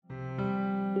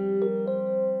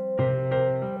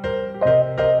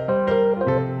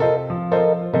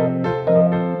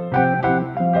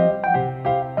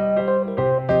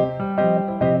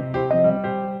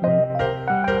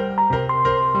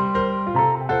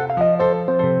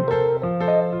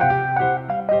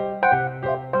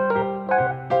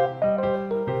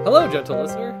gentle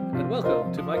listener, and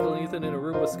welcome to Michael and Ethan in a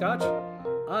Room with Scotch.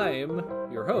 I'm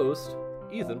your host,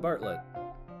 Ethan Bartlett.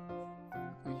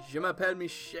 Je m'appelle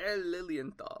Michel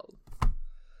Lilienthal.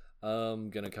 I'm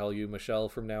gonna call you Michelle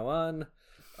from now on.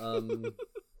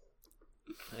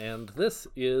 And this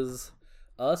is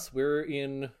us. We're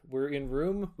in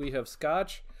room. We have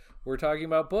Scotch. We're talking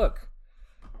about book.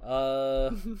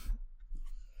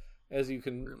 As you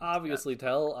can obviously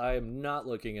tell, I am not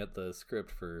looking at the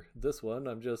script for this one.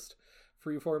 I'm just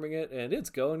freeforming it, and it's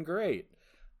going great.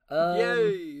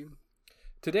 Yay!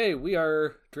 Today we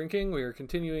are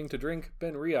continuing to drink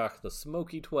Ben Riach, the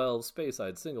Smoky 12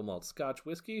 Speyside Single Malt Scotch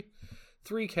Whiskey.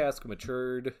 3 cask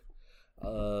matured,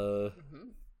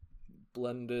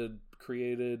 blended,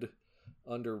 created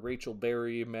under Rachel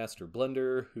Berry, Master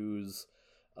Blender, who's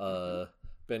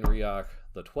Ben Riach,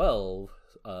 the 12,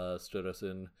 stood us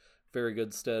in very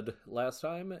good stead last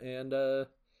time, and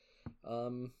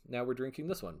now we're drinking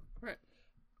this one. Right.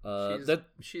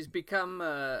 She's become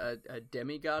a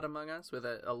demigod among us with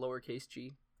a lowercase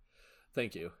g.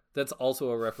 Thank you. That's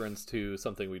also a reference to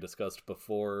something we discussed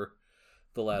before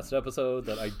the last episode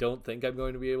that I don't think I'm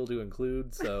going to be able to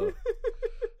include, so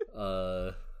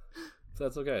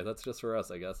that's okay. That's just for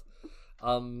us, I guess.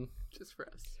 Just for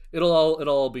us. It'll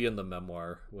all be in the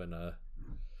memoir when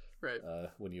right.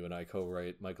 When you and I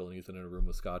co-write Michael and Ethan in a Room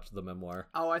with Scotch, the memoir.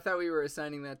 Oh, I thought we were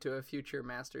assigning that to a future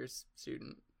master's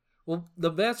student. Well,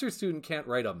 the master's student can't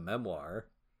write a memoir.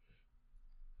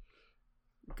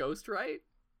 Ghostwrite?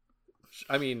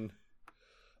 I mean,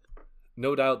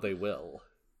 no doubt they will.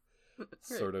 Right.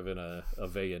 Sort of in a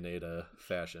Avellaneda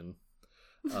fashion.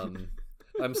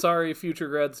 I'm sorry, future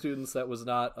grad students. That was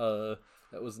not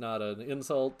an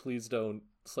insult. Please don't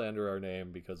slander our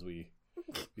name because we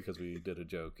did a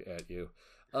joke at you.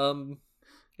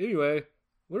 Anyway,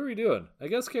 what are we doing? I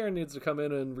guess Karen needs to come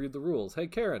in and read the rules. Hey,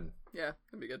 Karen. Yeah,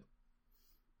 that'd be good.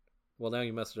 Well, now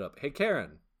you messed it up. Hey,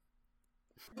 Karen.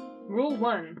 Rule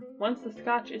 1. Once the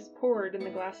scotch is poured and the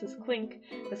glasses clink,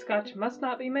 the scotch must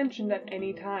not be mentioned at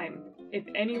any time. If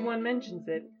anyone mentions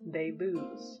it, they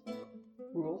lose.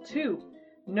 Rule 2.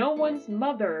 No one's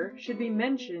mother should be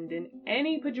mentioned in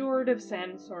any pejorative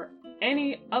sense or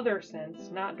any other sense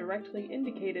not directly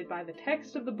indicated by the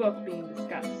text of the book being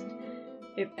discussed.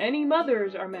 If any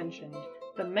mothers are mentioned,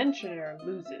 the mentioner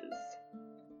loses.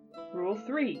 Rule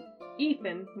 3.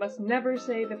 Ethan must never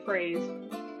say the phrase,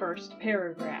 first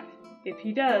paragraph. If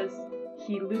he does,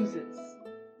 he loses.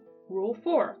 Rule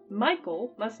 4.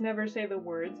 Michael must never say the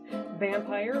words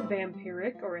vampire,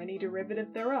 vampiric, or any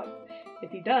derivative thereof.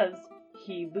 If he does,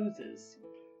 he loses.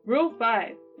 Rule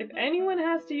 5. If anyone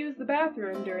has to use the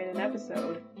bathroom during an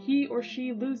episode, he or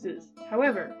she loses.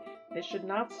 However, this should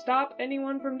not stop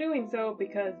anyone from doing so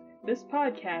because this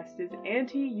podcast is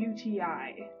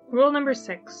anti-UTI. Rule number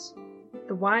 6.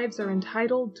 The wives are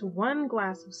entitled to 1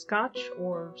 glass of scotch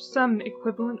or some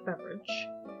equivalent beverage.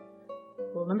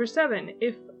 Rule number 7.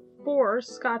 If 4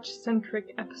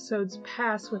 scotch-centric episodes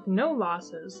pass with no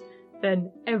losses,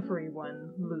 then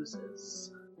everyone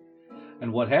loses.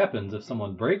 And what happens if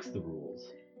someone breaks the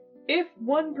rules? If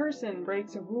one person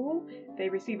breaks a rule, they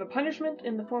receive a punishment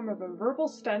in the form of a verbal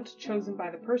stunt chosen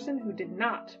by the person who did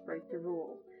not break the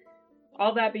rule.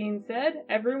 All that being said,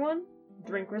 everyone,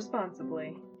 drink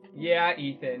responsibly. Yeah,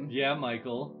 Ethan. Yeah,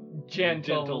 Michael.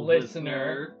 Gentle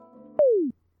listener.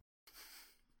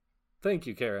 Thank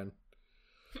you, Karen.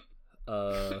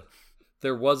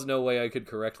 There was no way I could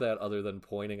correct that other than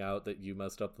pointing out that you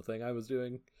messed up the thing I was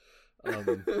doing.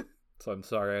 So I'm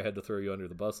sorry I had to throw you under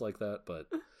the bus like that, but...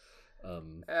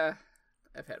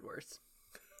 I've had worse.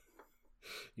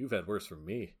 You've had worse from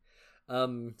me.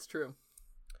 It's true.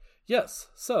 Yes,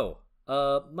 so,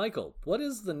 Michael, what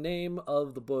is the name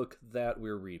of the book that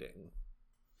we're reading?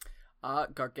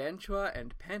 Gargantua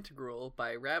and Pantagruel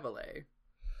by Rabelais.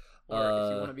 Or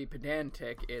if you want to be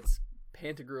pedantic, it's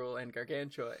Pantagruel and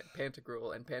Gargantua and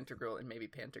Pantagruel and Pantagruel and maybe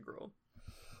Pantagruel.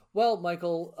 Well,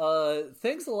 Michael,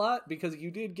 thanks a lot because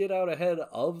you did get out ahead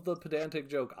of the pedantic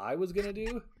joke I was gonna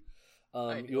do.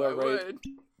 You are right. Would.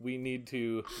 We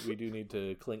do need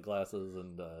to clink glasses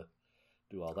and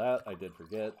do all that. I did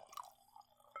forget.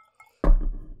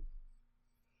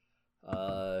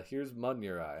 Here's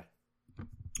Munmurai.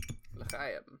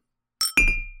 L'chaim.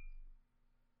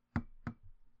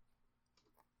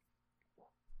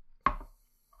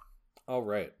 All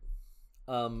right.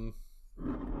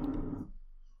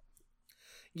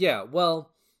 Yeah,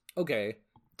 well, okay.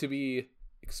 To be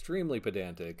extremely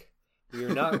pedantic, we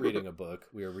are not reading a book.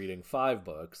 We are reading 5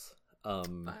 books.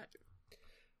 5.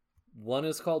 One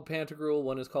is called Pantagruel,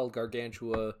 one is called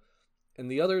Gargantua,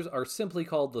 and the others are simply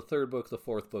called the 3rd book, the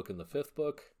 4th book, and the 5th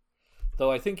book.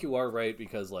 Though I think you are right,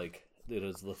 because like it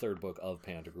is the third book of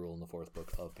Pantagruel and the fourth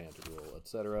book of Pantagruel,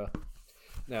 etc.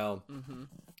 Now,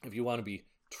 if you want to be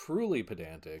truly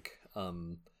pedantic,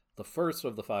 the first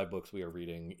of the 5 books we are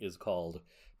reading is called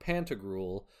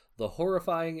Pantagruel, the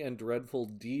horrifying and dreadful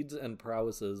deeds and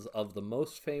prowesses of the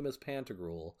most famous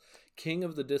Pantagruel, king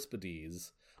of the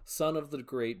Dyspades, son of the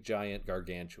great giant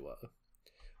Gargantua.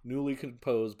 Newly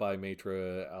composed by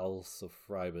Maitre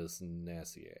Alsophribus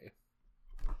Nassier.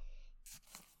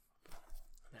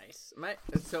 Nice.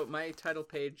 My title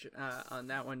page on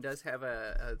that one does have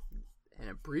an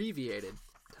abbreviated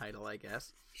title, I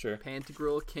guess. Sure.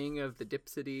 Pantagruel, king of the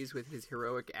Dyspades, with his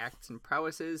heroic acts and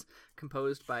prowesses,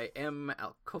 composed by M.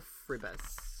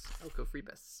 Alcofribus.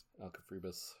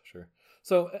 Alcofribus, sure.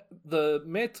 So the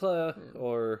Maître,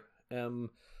 or M,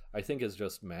 I think is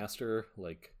just master,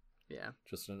 like,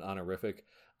 just an honorific.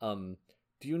 Do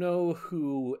you know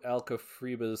who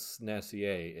Alcofribus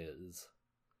Nassier is?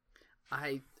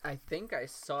 I think I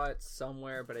saw it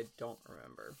somewhere, but I don't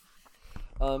remember.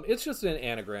 It's just an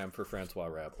anagram for Francois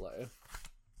Rabelais.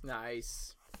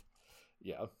 Nice.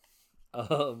 Yeah. I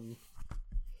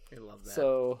love that.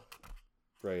 So,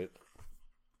 right.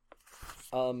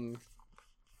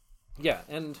 Yeah,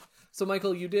 and so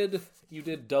Michael, you did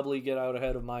doubly get out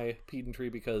ahead of my pedantry,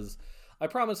 because I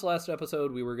promised last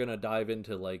episode we were going to dive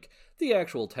into like the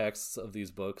actual texts of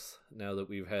these books, now that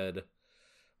we've had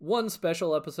one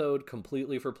special episode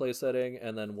completely for place setting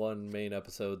and then one main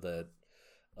episode that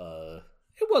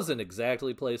it wasn't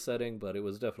exactly place setting, but it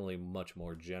was definitely much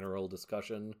more general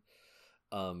discussion.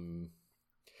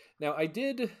 Now I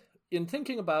did, in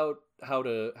thinking about how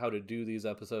to do these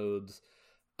episodes,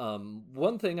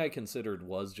 one thing I considered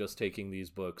was just taking these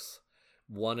books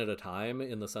one at a time,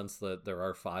 in the sense that there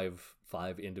are five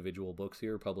individual books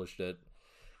here published at,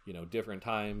 different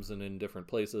times and in different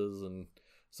places and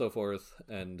so forth.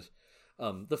 And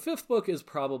the 5th book is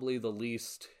probably the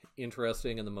least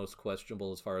interesting and the most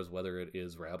questionable as far as whether it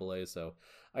is Rabelais. So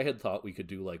I had thought we could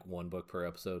do like one book per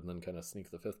episode and then kind of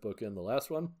sneak the 5th book in the last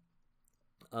one.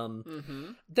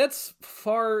 That's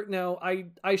far. Now,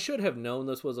 I should have known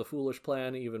this was a foolish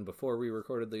plan even before we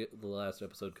recorded the last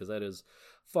episode, because that is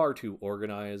far too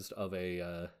organized of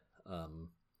a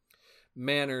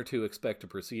manner to expect to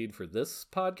proceed for this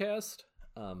podcast.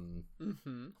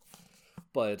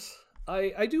 But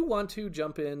I do want to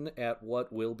jump in at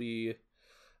what will be,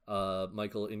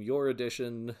 Michael, in your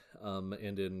edition,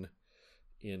 and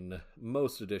in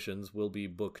most editions, will be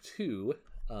book 2.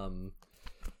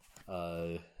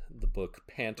 The book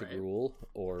Pantagruel, right,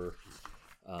 or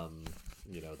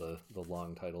the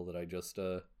long title that I just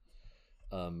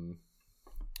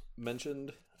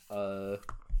mentioned.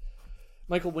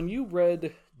 Michael, when you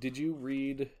read, did you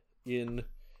read in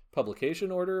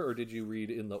publication order, or did you read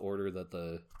in the order that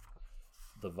the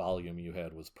volume you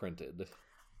had was printed?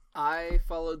 I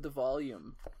followed the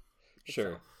volume itself.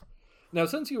 Sure. Now,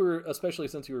 since you were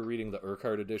reading the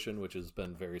Urquhart edition, which has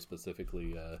been very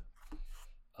specifically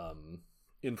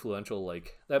influential,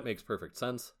 like, that makes perfect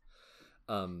sense.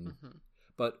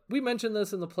 But we mentioned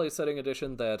this in the place setting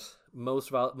edition, that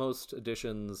most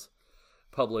editions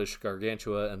publish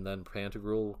Gargantua and then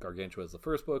Pantagruel. Gargantua is the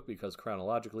first book because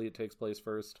chronologically it takes place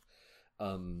first.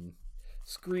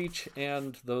 Screech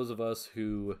and those of us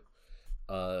who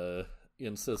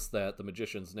insist that The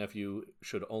Magician's Nephew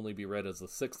should only be read as the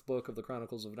 6th book of the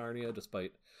Chronicles of Narnia,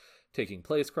 despite taking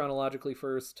place chronologically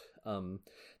first,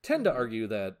 tend to argue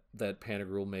that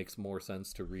Pantagruel makes more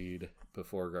sense to read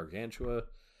before Gargantua.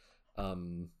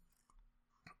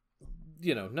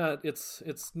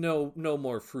 It's no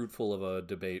more fruitful of a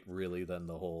debate really than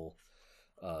the whole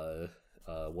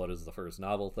what is the first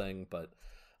novel thing, but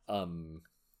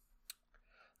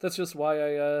that's just why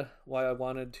I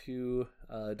wanted to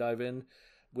dive in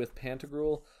with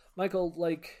Pantagruel. Michael,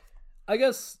 like, I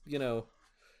guess you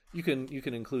can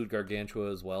include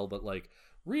Gargantua as well, but like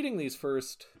reading this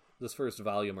first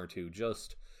volume or two,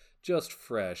 just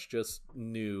fresh, just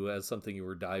new, as something you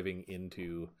were diving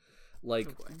into,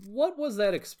 like, what was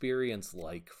that experience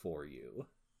like for you?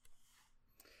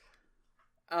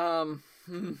 How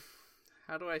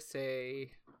do I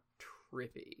say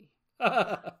trippy?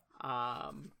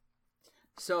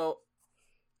 So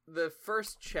the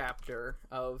first chapter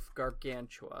of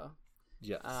Gargantua,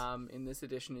 yes, in this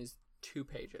edition is 2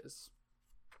 pages,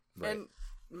 right, and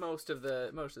most of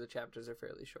the chapters are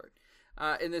fairly short.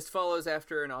 And this follows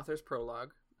after an author's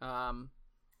prologue,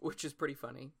 which is pretty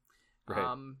funny.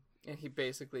 Right. And he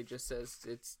basically just says,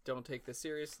 don't take this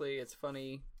seriously. It's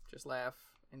funny. Just laugh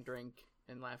and drink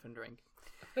and laugh and drink.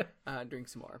 Drink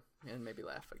some more and maybe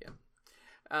laugh again.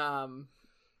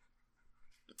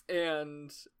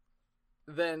 And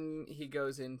then he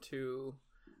goes into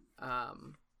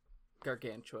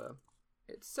Gargantua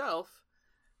itself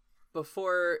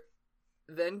before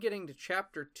then getting to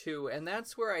chapter 2, and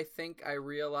that's where I think I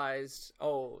realized,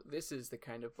 oh, this is the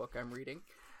kind of book I'm reading.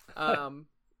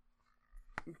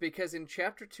 Because in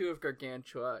chapter 2 of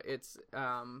Gargantua, it's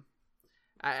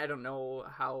I don't know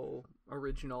how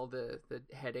original the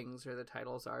headings or the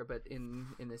titles are, but in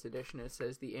this edition it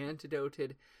says the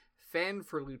antidoted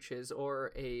fanfreluches,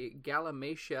 or a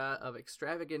gallimatia of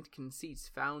extravagant conceits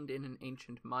found in an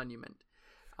ancient monument.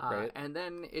 Right. And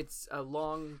then it's a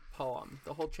long poem.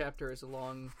 The whole chapter is a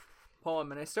long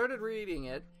poem, and I started reading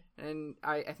it, and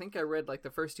I think I read like the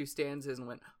first 2 stanzas and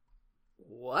went,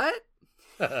 what?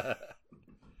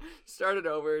 Started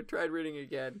over, tried reading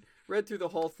again, read through the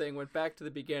whole thing, went back to the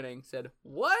beginning, said,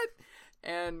 what?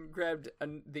 And grabbed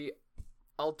the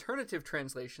alternative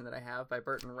translation that I have by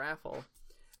Burton Raffel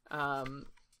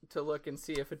to look and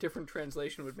see if a different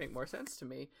translation would make more sense to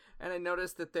me. And I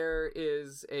noticed that there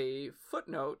is a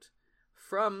footnote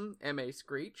from M.A.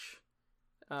 Screech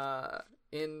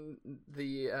in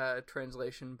the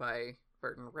translation by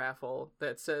Burton Raffel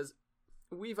that says,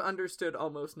 we've understood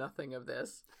almost nothing of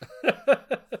this.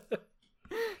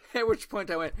 At which point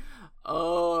I went,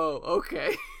 oh,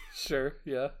 okay. Sure,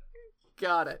 yeah.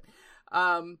 Got it.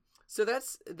 So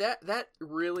that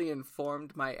really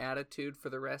informed my attitude for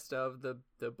the rest of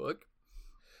the book.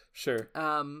 Sure.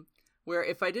 Where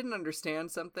if I didn't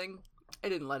understand something, I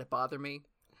didn't let it bother me.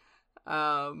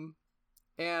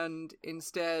 And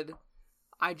instead,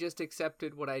 I just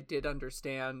accepted what I did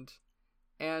understand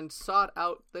and sought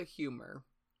out the humor.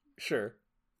 Sure.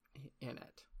 In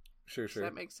it. Sure. Does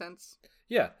that make sense?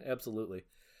 Yeah, absolutely.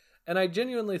 And I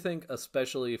genuinely think,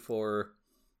 especially for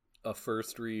a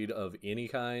first read of any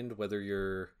kind, whether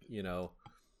you're,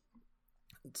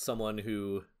 someone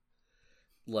who,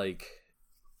 like,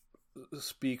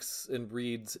 speaks and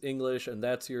reads English and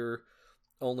that's your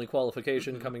only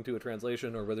qualification coming to a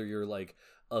translation, or whether you're, like,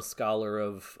 a scholar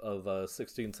of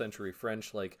 16th century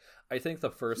French, like, I think the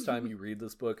first time you read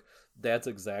this book, that's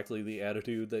exactly the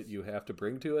attitude that you have to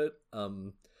bring to it.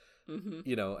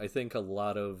 I think a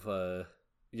lot of,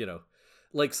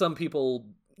 like, some people,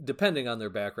 depending on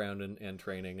their background and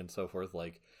training and so forth,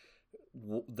 like,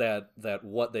 that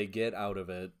what they get out of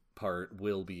it part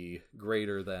will be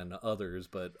greater than others,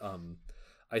 but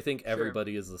I think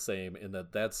everybody is the same in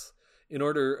that's, in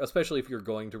order, especially if you're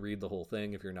going to read the whole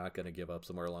thing, if you're not going to give up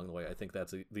somewhere along the way, I think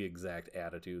that's the exact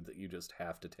attitude that you just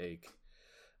have to take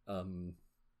in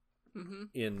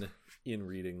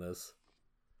reading this.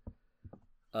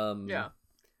 Yeah.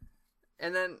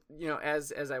 And then,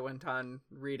 as I went on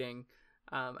reading,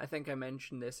 I think I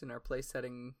mentioned this in our place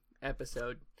setting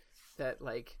episode, that,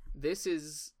 like, this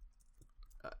is,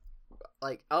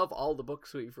 like, of all the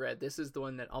books we've read, this is the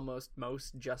one that almost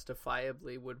most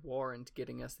justifiably would warrant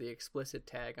getting us the explicit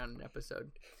tag on an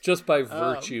episode. Just by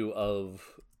virtue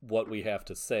of what we have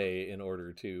to say in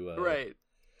order to... right.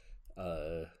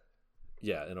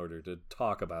 In order to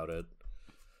talk about it.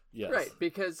 Yes. Right,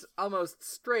 because almost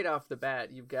straight off the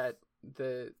bat, you've got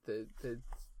the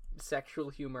sexual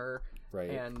humor, right,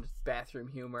 and bathroom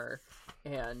humor,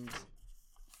 and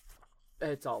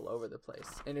it's all over the place,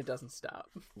 and it doesn't stop.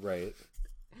 Right.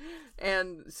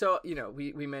 And so,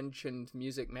 we mentioned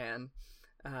Music Man,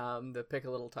 the Pick a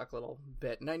Little Tuck Little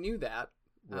bit, and I knew that.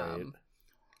 Right.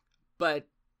 But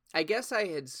I guess I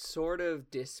had sort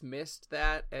of dismissed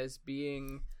that as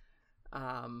being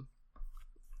how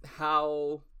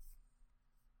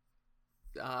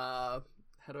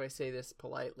do I say this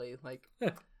politely? Like,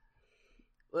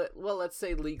 well, let's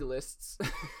say legalists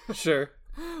sure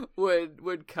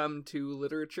would come to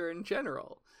literature in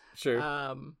general. Sure.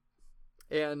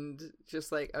 And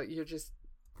just like, you're just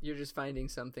finding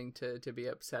something to be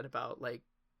upset about, like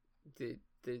the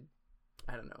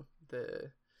I don't know,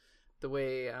 the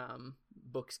way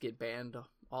books get banned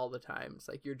all the time. It's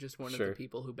like, you're just one of the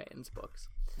people who bans books.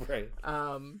 Right.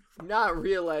 Not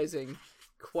realizing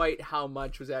quite how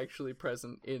much was actually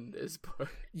present in this book.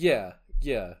 Yeah.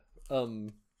 I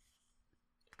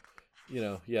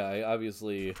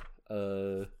obviously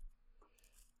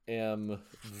am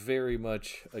very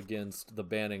much against the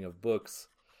banning of books.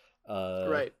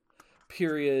 Right.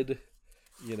 Period.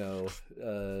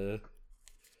 It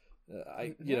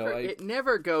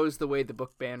never goes the way the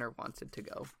book banner wants it to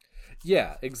go.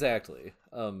 Yeah, exactly.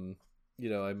 I'm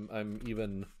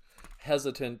even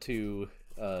hesitant to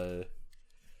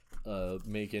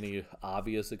make any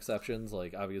obvious exceptions.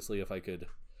 Like, obviously, if I could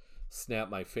snap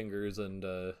my fingers and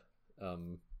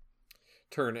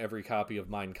turn every copy of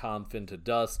Mein Kampf into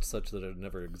dust such that it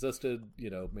never existed,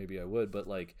 maybe I would. But,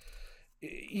 like,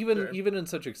 even in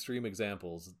such extreme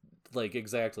examples, like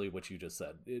exactly what you just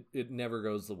said, it never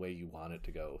goes the way you want it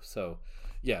to go. So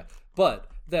yeah, but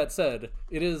that said,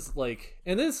 it is like,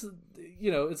 and this,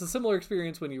 it's a similar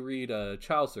experience when you read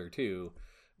Chaucer too,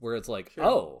 where it's like,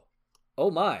 sure.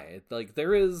 oh my, like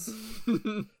there is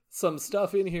some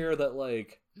stuff in here that,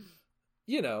 like,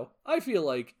 I feel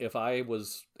like if I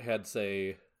had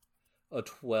say a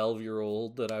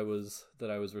 12-year-old that I was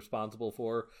responsible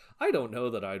for, I don't know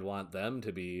that I'd want them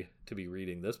to be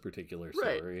reading this particular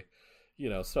story.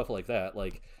 Right. Stuff like that.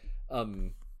 Like,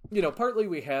 partly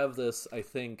we have this, I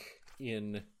think,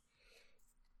 in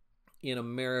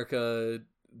America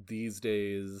these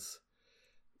days,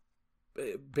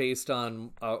 based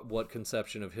on what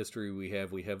conception of history we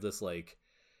have this, like,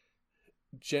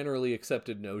 generally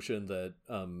accepted notion that,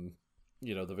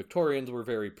 the Victorians were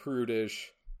very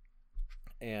prudish,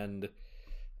 and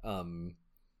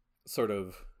sort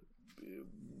of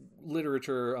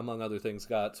literature, among other things,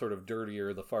 got sort of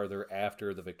dirtier the farther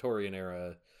after the Victorian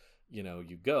era you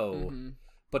go. Mm-hmm.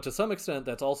 But to some extent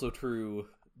that's also true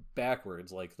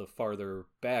backwards, like the farther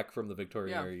back from the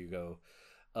Victorian era you go.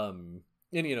 And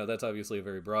that's obviously a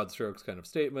very broad strokes kind of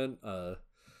statement.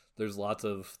 There's lots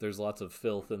of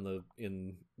filth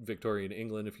in Victorian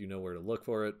England if you know where to look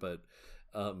for it, but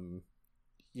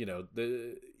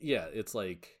it's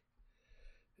like,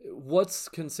 what's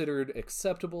considered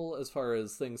acceptable as far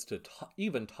as things to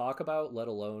even talk about, let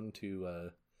alone to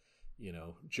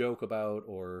joke about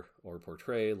or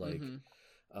portray, like,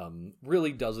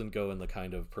 really doesn't go in the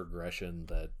kind of progression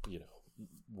that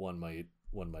one might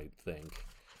think.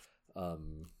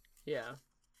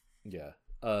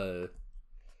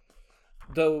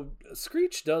 Though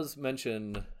Screech does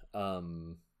mention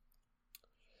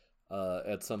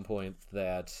at some point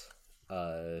that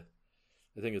I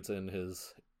think it's in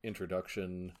his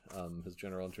introduction, his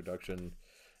general introduction,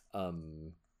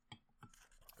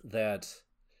 that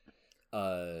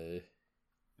I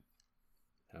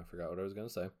forgot what I was going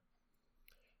to say.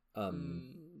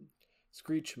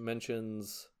 Screech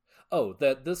mentions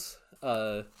that this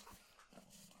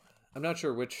I'm not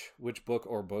sure which book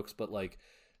or books, but like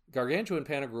Gargantua and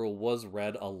Pantagruel was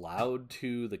read aloud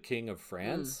to the King of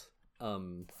France.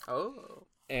 And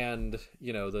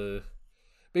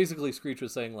basically Screech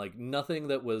was saying, like, nothing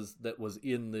that was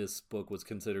in this book was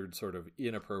considered sort of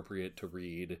inappropriate to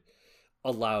read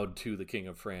aloud to the King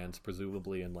of France,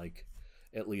 presumably in, like,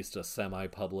 at least a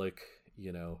semi-public,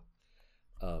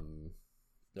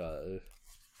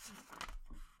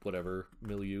 whatever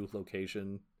milieu,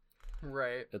 location,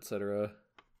 right, etc.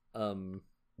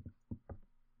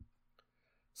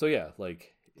 So yeah,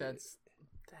 like, that's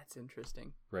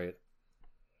interesting, right?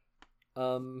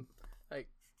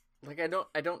 Like I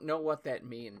don't know what that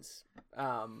means.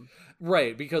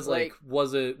 Right, because like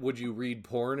would you read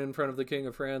porn in front of the King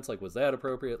of France? Like, was that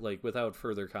appropriate? Like, without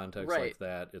further context like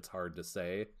that, it's hard to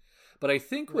say. But I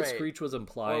think what Screech was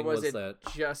implying was that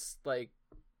just like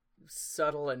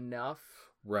subtle enough.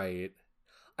 Right.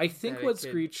 I think what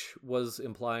Screech was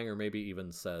implying, or maybe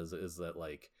even says, is that,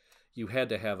 like, you had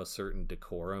to have a certain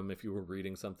decorum if you were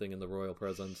reading something in the royal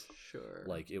presence. Sure.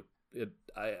 Like,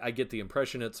 I get the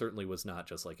impression it certainly was not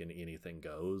just like an anything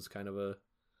goes kind of a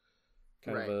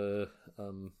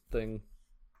thing.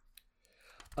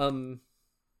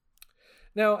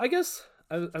 Now I guess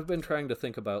I've been trying to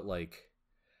think about, like,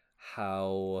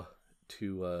 how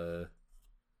to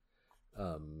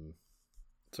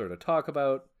sort of talk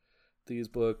about these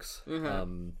books.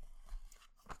 Mm-hmm.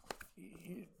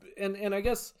 And I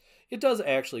guess it does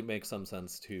actually make some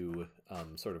sense to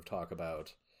sort of talk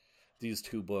about these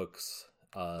two books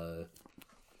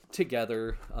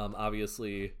together.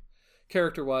 Obviously,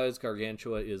 character-wise,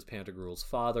 Gargantua is Pantagruel's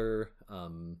father.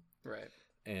 Right.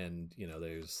 And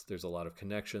there's a lot of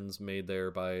connections made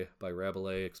there by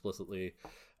Rabelais explicitly.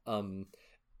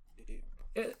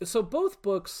 So both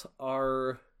books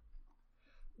are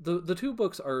the two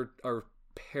books are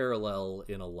parallel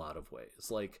in a lot of ways.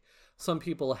 Like, some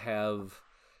people have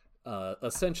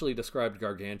essentially described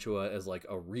Gargantua as like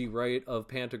a rewrite of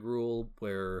Pantagruel,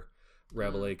 where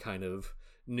Rabelais kind of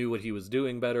knew what he was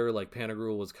doing better. Like,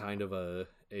 Pantagruel was kind of an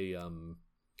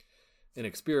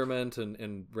experiment,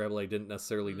 and Rabelais didn't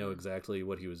necessarily know exactly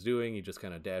what he was doing. He just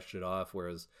kind of dashed it off,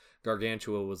 whereas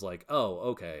Gargantua was like, oh,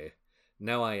 okay,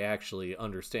 now I actually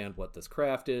understand what this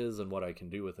craft is and what I can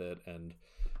do with it, and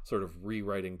sort of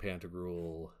rewriting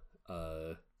Pantagruel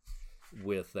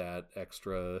with that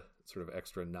extra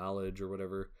knowledge or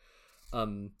whatever.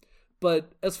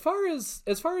 But as far as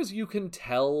you can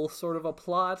tell, sort of a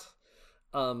plot,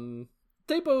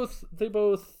 they both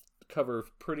cover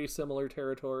pretty similar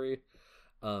territory.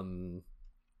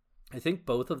 I think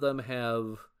both of them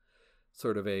have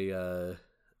sort of a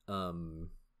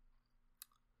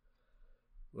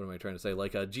what am I trying to say?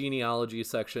 Like a genealogy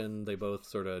section. They both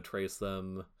sort of trace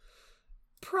them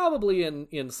probably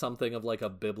in something of like a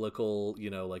biblical,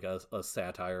 like a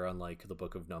satire on like the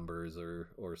Book of Numbers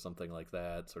or something like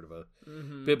that, sort of a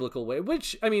biblical way,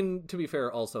 which, I mean, to be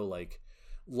fair, also like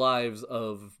lives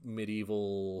of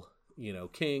medieval,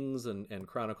 kings and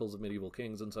chronicles of medieval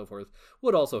kings and so forth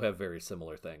would also have very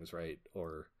similar things, right?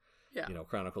 Or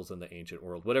chronicles in the ancient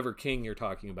world, whatever king you're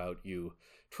talking about, you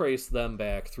trace them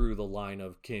back through the line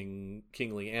of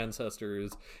kingly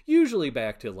ancestors, usually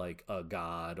back to like a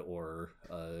god or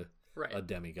a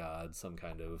demigod, some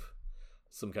kind of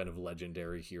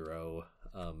legendary hero.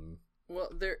 Well,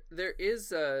 there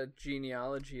is a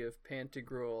genealogy of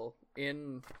Pantagruel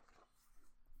in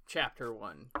chapter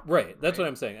 1. Right, that's what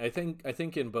I'm saying. I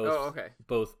think in both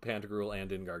both Pantagruel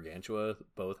and in Gargantua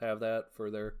both have that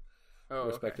for their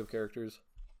respective characters.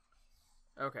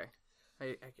 Okay.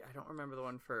 I don't remember the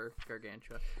one for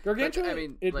Gargantua. Gargantua, but, I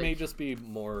mean, it may just be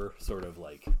more sort of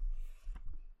like,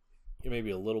 it may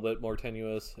be a little bit more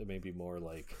tenuous. It may be more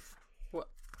like, what?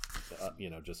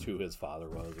 Just who his father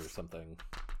was or something.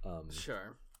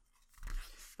 Sure.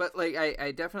 But like,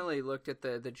 I definitely looked at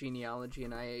the genealogy,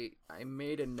 and I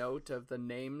made a note of the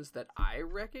names that I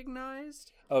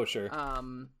recognized. Oh, sure.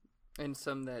 And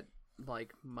some that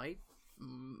like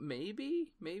maybe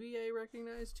I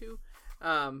recognize too.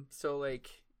 So like,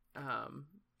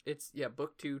 it's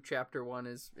book 2 chapter 1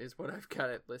 is what I've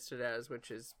got it listed as, which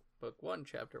is book 1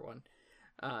 chapter 1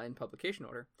 in publication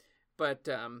order. But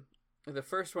the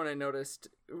first one I noticed,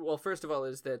 well, first of all,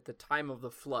 is that the time of the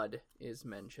flood is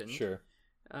mentioned. Sure.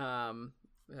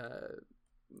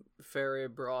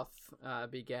 Feribroth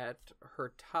begat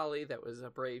Hurtali, that was a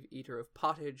brave eater of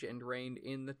pottage and reigned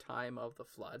in the time of the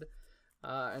flood.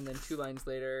 And then 2 lines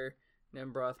later,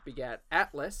 Nembroth begat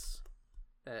Atlas,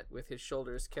 that with his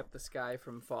shoulders kept the sky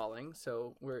from falling.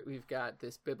 So we've got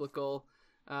this biblical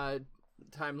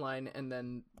timeline and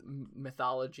then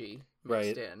mythology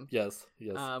mixed in. Yes.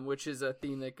 Which is a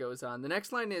theme that goes on. The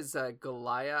next line is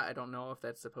Goliath. I don't know if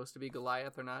that's supposed to be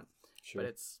Goliath or not, but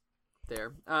it's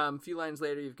there. A few lines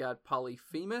later, you've got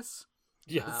Polyphemus,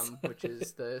 which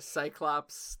is the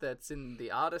Cyclops that's in the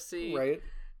Odyssey. Right.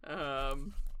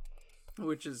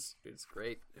 Which is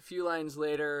great. A few lines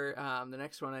later, the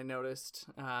next one I noticed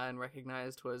and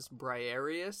recognized was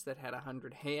Briareus, that had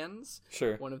 100 hands.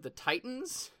 Sure. One of the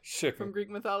Titans sure. from Greek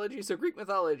mythology. So Greek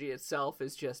mythology itself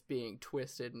is just being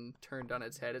twisted and turned on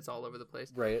its head. It's all over the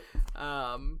place. Right.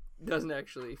 Doesn't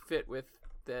actually fit with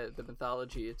the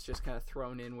mythology. It's just kind of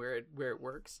thrown in where it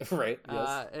works. Right.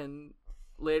 Yes. And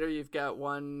later you've got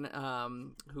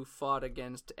one who fought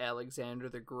against Alexander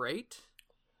the Great.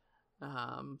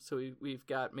 So we've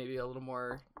got maybe a little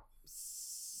more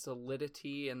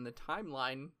solidity in the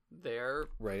timeline there.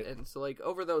 Right. And so like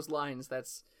over those lines,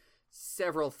 that's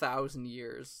several thousand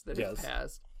years that have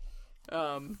passed.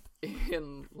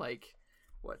 In like,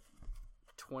 what,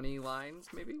 20 lines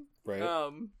maybe? Right.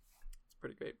 It's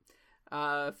pretty great.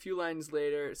 Several lines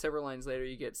later,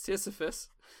 you get Sisyphus.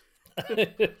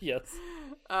 Yes.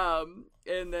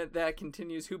 And that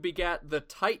continues, who begat the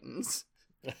Titans.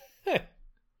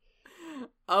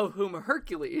 Of whom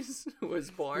Hercules was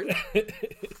born.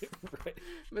 Right.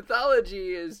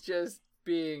 Mythology is just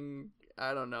being,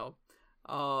 I don't know,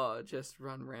 just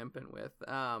run rampant with.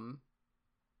 I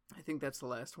think that's the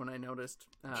last one I noticed,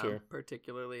 sure.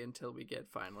 particularly until we get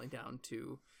finally down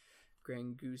to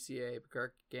Grangousier,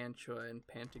 Gargantua, and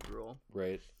Pantagruel.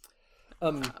 Right.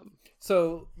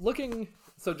 So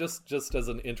just as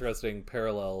an interesting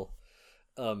parallel,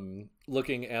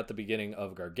 looking at the beginning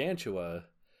of Gargantua,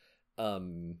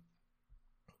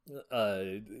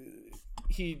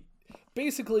 he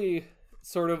basically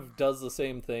sort of does the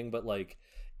same thing, but like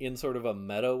in sort of a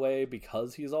meta way,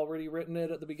 because he's already written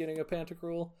it at the beginning of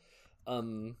Pantagruel.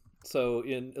 So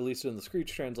at least in the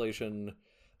Screech translation,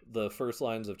 the first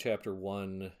lines of chapter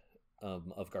 1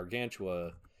 of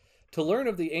Gargantua: to learn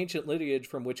of the ancient lineage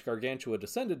from which Gargantua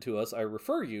descended to us, I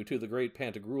refer you to the great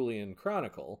Pantagruelian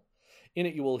Chronicle. In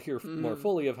it you will hear more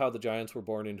fully of how the giants were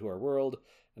born into our world,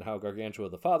 and how Gargantua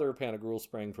the father of Pantagruel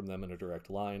sprang from them in a direct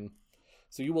line.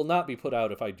 So you will not be put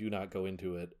out if I do not go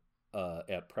into it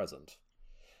at present.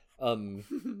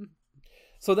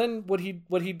 So then what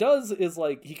he does is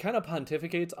like he kind of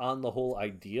pontificates on the whole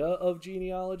idea of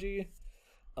genealogy.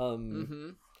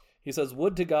 He says,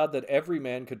 would to God that every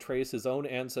man could trace his own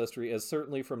ancestry as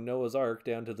certainly from Noah's Ark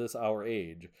down to this our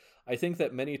age. I think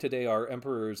that many today are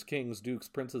emperors, kings, dukes,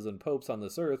 princes, and popes on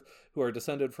this earth who are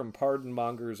descended from pardon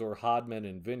mongers or hodmen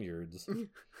in vineyards.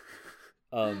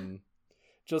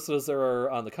 Just as there are,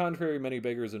 on the contrary, many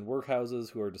beggars in workhouses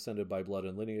who are descended by blood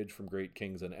and lineage from great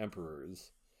kings and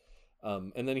emperors.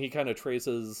 And then he kind of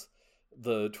traces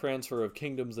the transfer of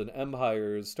kingdoms and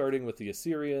empires, starting with the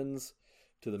Assyrians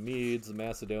to the Medes, the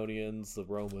Macedonians, the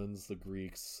Romans, the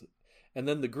Greeks, and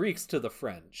then the Greeks to the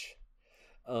French.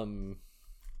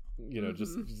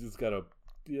 Just gotta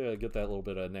get that little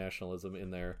bit of nationalism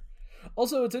in there.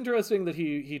 Also, it's interesting that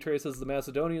he traces the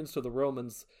Macedonians to the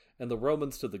Romans and the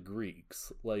Romans to the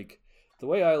Greeks. Like, the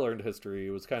way I learned history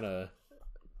was kind of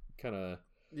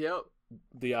Yep.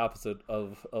 the opposite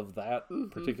of that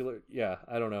particular. Yeah,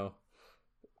 I don't know.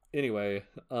 Anyway,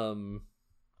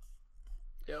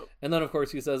 Yep. and then of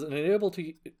course he says,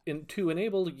 to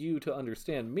enable you to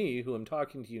understand me, who am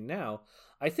talking to you now,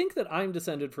 I think that I'm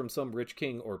descended from some rich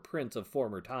king or prince of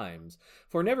former times.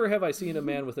 For never have I seen a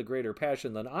man with a greater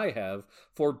passion than I have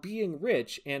for being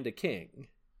rich and a king.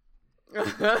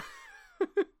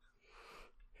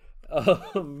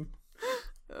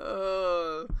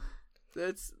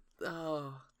 That's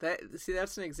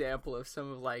an example of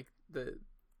some of like the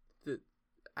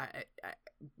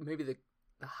maybe the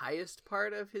highest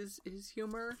part of his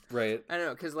humor, right? I don't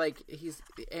know, because like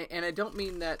and I don't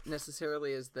mean that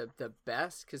necessarily as the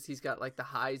best, because he's got like the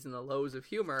highs and the lows of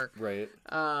humor, right?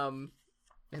 And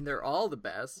they're all the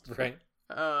best, right?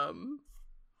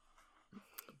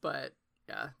 But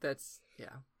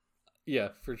yeah,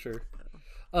 for sure.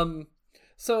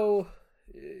 So,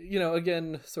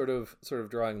 again, sort of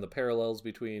drawing the parallels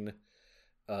between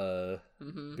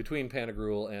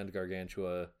Pantagruel and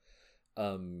Gargantua.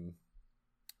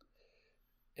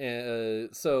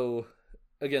 So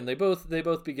again, they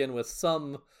both begin with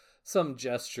some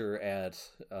gesture at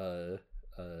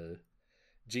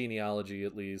genealogy,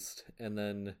 at least, and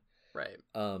then right.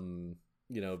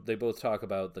 They both talk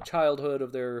about the childhood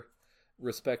of their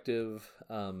respective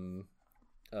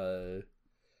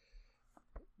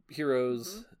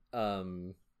heroes.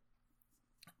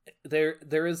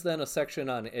 There is then a section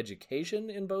on education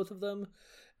in both of them,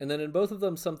 and then in both of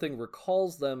them something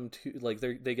recalls them to, like,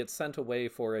 they get sent away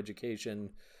for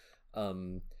education,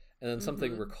 and then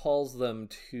something recalls them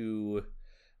to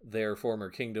their former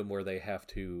kingdom where they have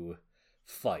to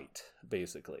fight,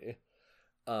 basically.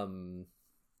 In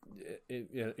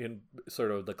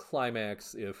sort of the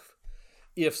climax,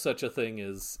 if such a thing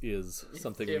is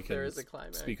something we can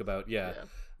speak about,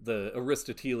 the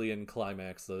Aristotelian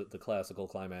climax, the classical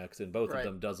climax in both of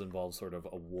them does involve sort of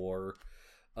a war.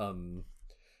 In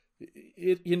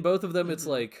both of them, it's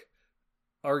like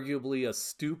arguably a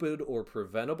stupid or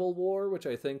preventable war, which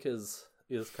I think is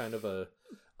kind of a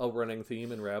running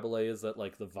theme in Rabelais, is that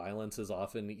like the violence is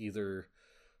often either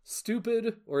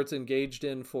stupid or it's engaged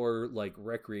in for like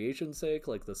recreation's sake,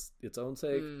 like its own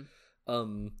sake,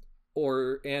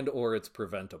 or it's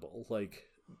preventable. Like,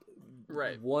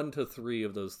 right, 1 to 3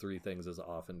 of those 3 things is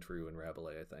often true in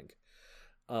Rabelais, I think.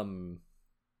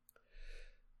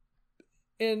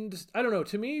 And I don't know,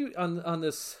 to me, on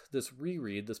this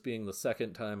reread, this being the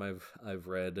second time I've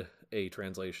read a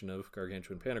translation of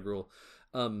Gargantua and Pantagruel,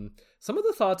 some of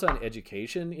the thoughts on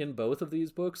education in both of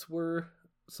these books were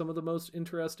some of the most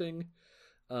interesting.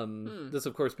 This,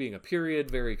 of course, being a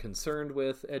period very concerned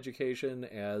with education,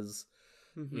 as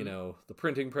the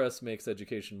printing press makes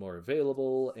education more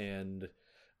available, and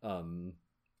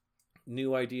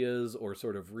new ideas or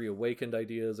sort of reawakened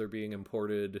ideas are being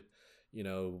imported,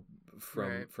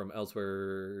 from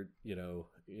elsewhere,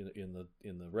 in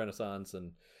the Renaissance.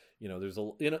 And there's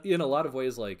in a lot of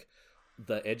ways, like,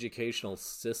 the educational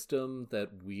system that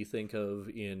we think of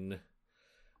in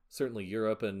certainly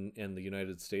Europe and the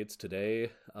United States today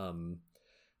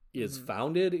is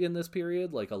founded in this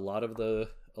period. Like, a lot of the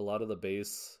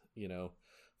base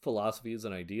philosophies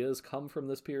and ideas come from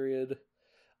this period.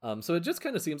 So it just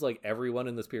kind of seems like everyone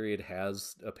in this period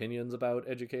has opinions about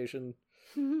education.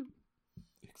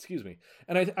 Excuse me.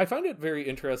 And I find it very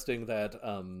interesting that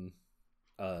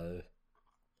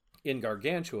in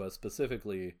Gargantua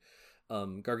specifically,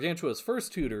 Gargantua's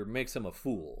first tutor makes him a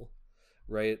fool,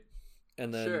 right?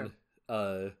 And then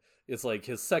it's like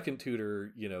his second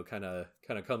tutor, kind of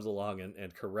comes along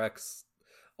and corrects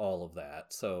all of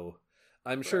that. So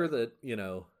I'm sure that,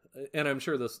 and I'm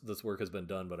sure this work has been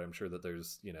done, but I'm sure that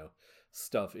there's,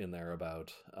 stuff in there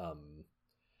about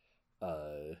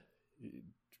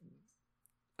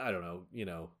I don't know,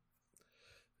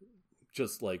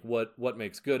 just like what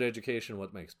makes good education,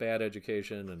 what makes bad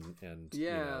education, and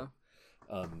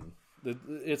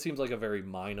it seems like a very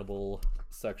mineable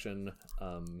section.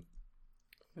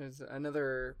 There's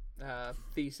another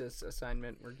thesis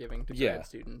assignment we're giving to grad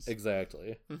students.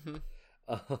 Exactly.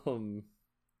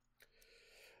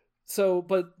 So,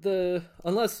 but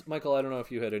unless Michael, I don't know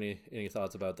if you had any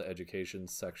thoughts about the education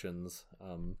sections.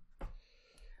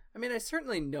 I mean, I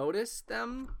certainly noticed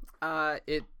them.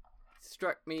 It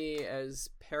struck me as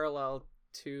parallel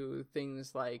to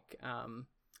things like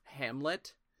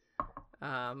Hamlet,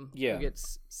 who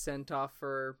gets sent off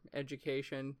for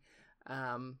education,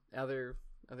 other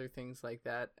things like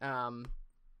that.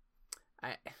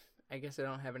 I guess I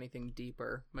don't have anything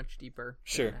much deeper.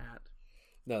 Sure. Than that.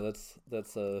 No, that's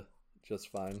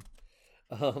just fine.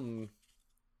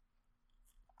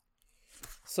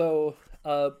 So,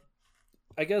 I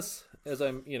guess as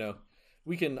I'm,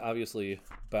 we can obviously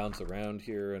bounce around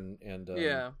here and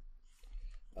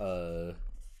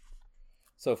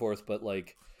so forth, but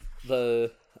like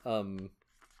the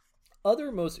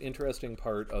other most interesting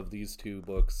part of these two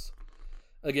books,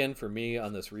 again for me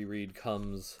on this reread,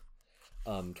 comes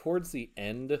towards the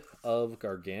end of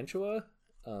Gargantua.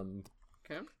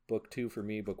 Okay. Book 2 for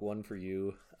me, book 1 for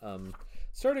you.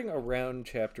 Starting around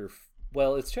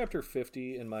it's chapter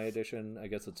 50 in my edition. I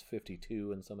guess it's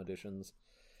 52 in some editions.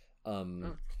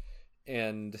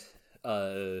 And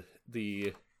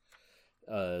the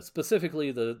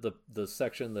specifically the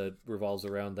section that revolves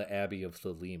around the Abbey of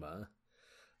Thelema,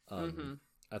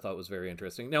 I thought was very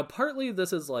interesting. Now, partly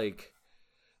this is like,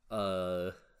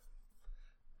 I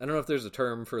don't know if there's a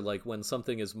term for like when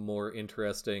something is more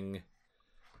interesting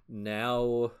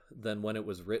now than when it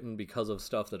was written because of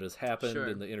stuff that has happened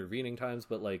in the intervening times,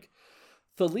 but like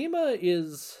Thelema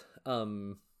is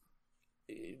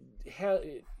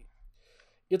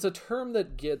it's a term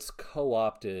that gets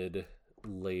co-opted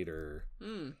later.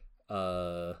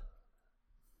 I'm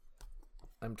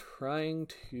trying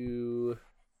to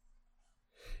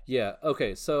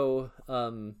okay, so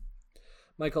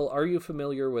Michael, are you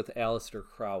familiar with Aleister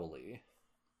Crowley?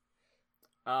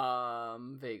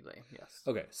 Vaguely, yes.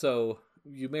 Okay, so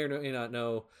you may or may not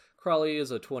know, Crowley is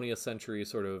a 20th century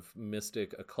sort of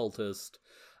mystic occultist.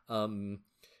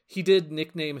 He did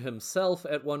nickname himself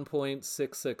at one point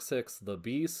 666 the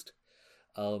Beast.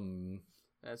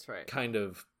 That's right. Kind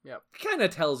of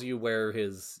tells you where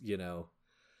his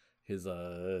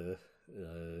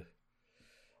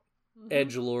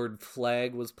edgelord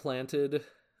flag was planted,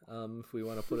 if we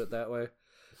want to put it that way.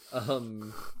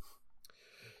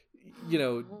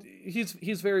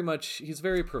 He's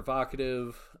very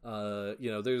provocative.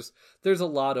 There's a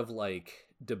lot of like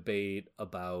debate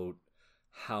about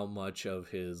how much of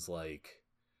his like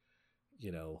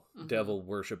devil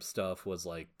worship stuff was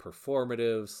like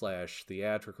performative /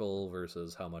 theatrical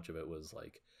versus how much of it was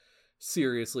like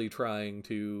seriously trying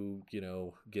to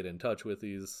get in touch with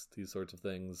these sorts of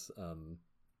things.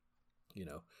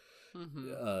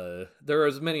 There are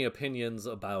as many opinions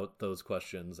about those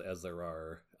questions as there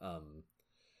are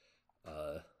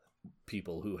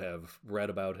people who have read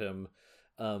about him.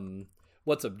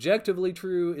 What's objectively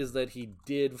true is that he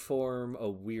did form a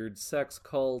weird sex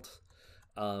cult,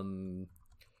 and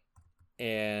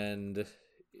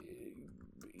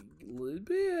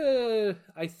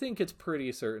I think it's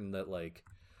pretty certain that like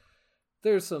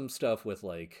there's some stuff with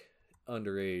like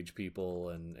underage people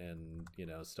and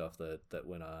stuff that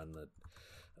went on that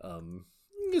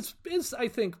it's I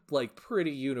think like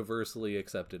pretty universally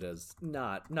accepted as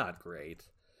not great.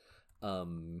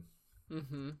 But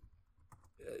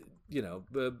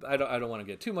I don't want to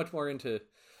get too much more into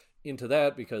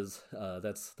that because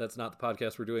that's not the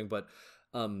podcast we're doing, but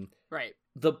right.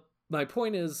 My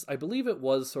point is, I believe it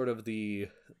was sort of the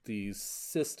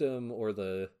system or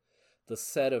the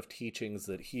set of teachings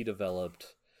that he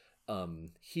developed.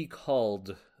 He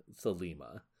called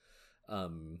Thelema.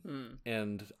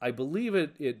 And I believe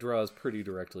it draws pretty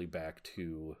directly back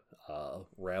to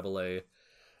Rabelais.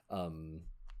 I'm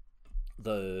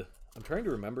trying to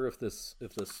remember if this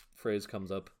phrase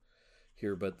comes up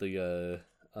here, but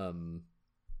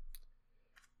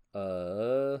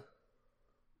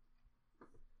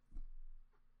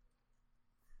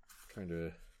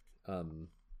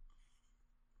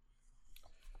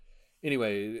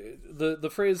anyway, the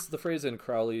phrase in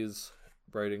Crowley's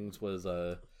writings was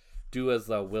 "Do as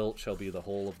thou wilt shall be the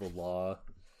whole of the law."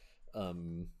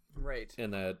 Right.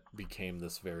 And that became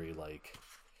this very like,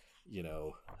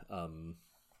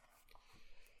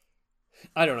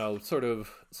 I don't know, sort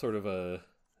of a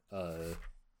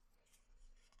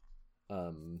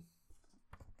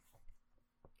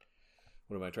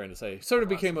what am I trying to say? Sort of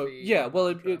became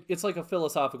it's like a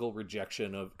philosophical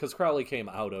rejection of, because Crowley came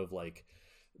out of like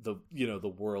the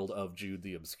world of Jude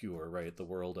the Obscure, right? The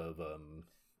world of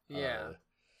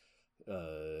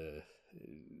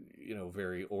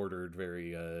very ordered,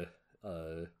 very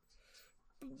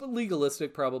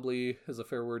legalistic, probably is a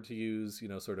fair word to use,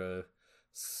 sort of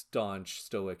staunch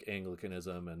Stoic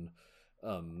Anglicanism,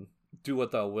 and "Do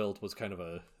what thou wilt" was kind of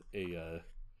a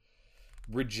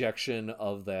rejection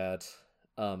of that.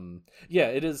 Yeah,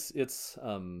 it is. It's.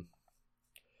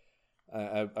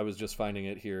 I was just finding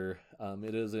it here.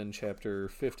 It is in chapter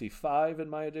 55 in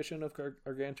my edition of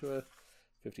Gargantua,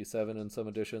 57 in some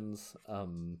editions.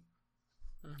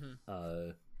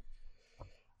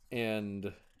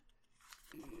 And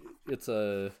it's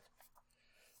a,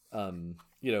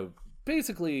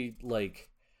 basically, like,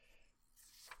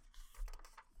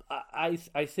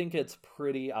 I think it's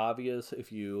pretty obvious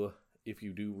if you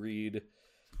do read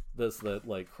this that,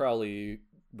 like, Crowley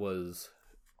was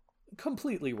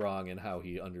completely wrong in how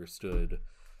he understood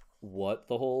what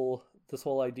this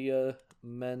whole idea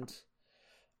meant.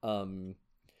 And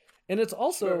it's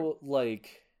also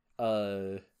like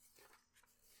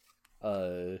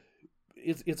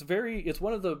it's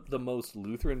one of the most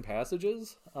Lutheran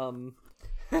passages. In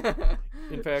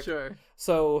fact, sure.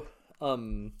 So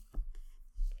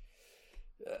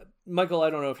Michael, I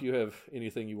don't know if you have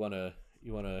anything you want to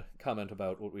comment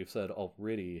about what we've said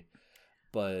already.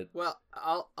 But well,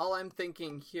 all I'm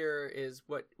thinking here is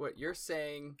what you're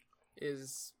saying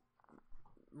is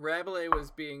Rabelais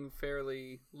was being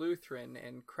fairly Lutheran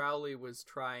and Crowley was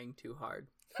trying too hard.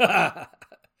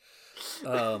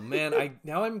 Oh man,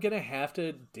 I'm gonna have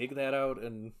to dig that out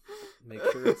and make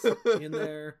sure it's in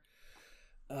there.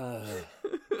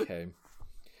 Okay.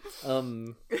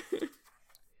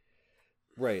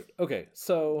 Right. Okay.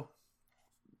 So.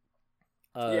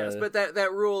 Yes, but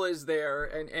that rule is there,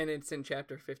 and it's in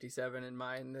chapter 57 in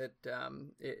mine, that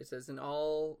it says, in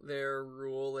all their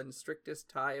rule and strictest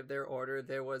tie of their order,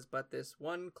 there was but this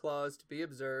one clause to be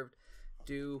observed,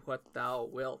 do what thou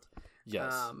wilt.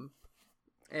 Yes.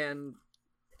 And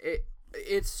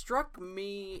it struck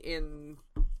me in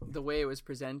the way it was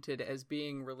presented as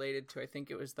being related to, I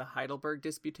think it was the Heidelberg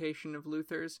Disputation of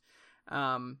Luther's,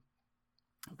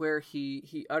 where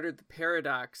he uttered the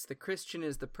paradox: the Christian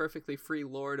is the perfectly free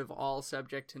lord of all,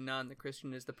 subject to none. The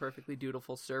Christian is the perfectly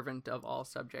dutiful servant of all,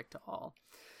 subject to all.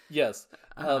 Yes.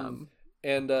 And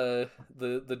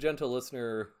the gentle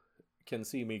listener can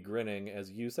see me grinning as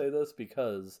you say this,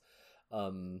 because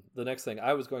the next thing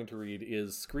I was going to read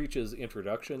is Screech's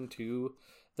introduction to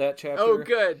that chapter. Oh,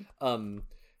 good.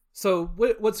 So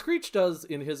what Screech does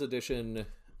in his edition,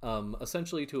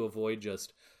 essentially to avoid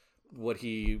just what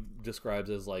he describes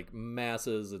as like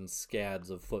masses and scads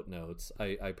of footnotes,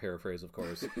 I paraphrase, of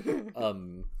course,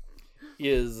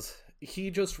 is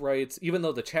he just writes, even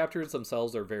though the chapters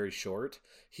themselves are very short,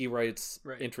 he writes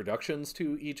introductions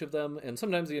to each of them, and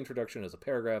sometimes the introduction is a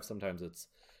paragraph, sometimes it's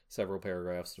several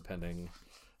paragraphs, depending.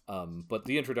 But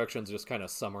the introductions just kind of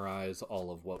summarize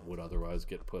all of what would otherwise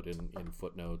get put in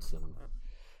footnotes, and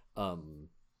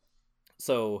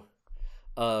so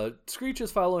Screech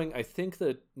is following, I think,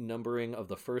 the numbering of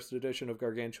the first edition of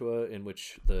Gargantua, in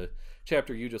which the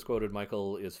chapter you just quoted,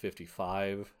 Michael, is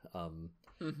 55.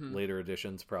 Later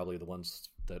editions, probably the ones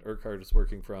that Urquhart is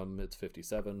working from, it's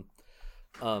 57.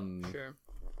 Sure.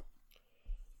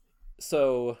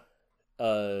 So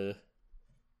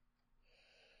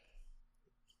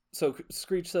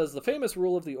Screech says, the famous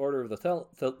rule of the order of the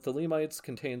Thelemites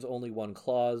contains only one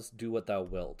clause, do what thou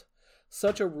wilt.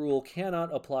 Such a rule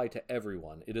cannot apply to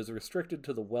everyone. It is restricted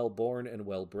to the well-born and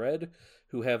well-bred,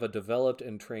 who have a developed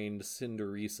and trained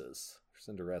synderesis.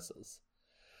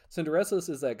 Synderesis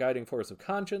is that guiding force of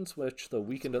conscience, which the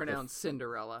weakened it's pronounced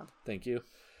Cinderella. Thank you.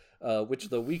 Which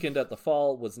the weakened at the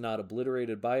fall was not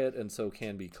obliterated by it, and so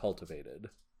can be cultivated.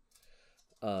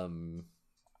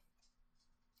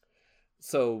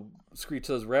 So Screech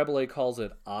says Rabelais calls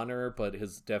it honor, but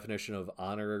his definition of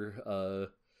honor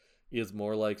is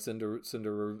more like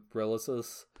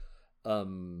Cinderellasis,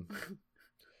 and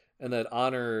that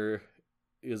honor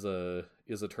is a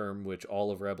term which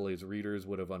all of Rabelais' readers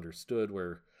would have understood,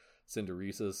 where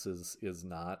synderesis is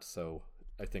not. So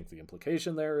I think the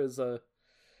implication there is that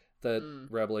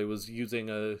Rabelais was using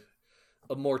a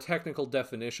more technical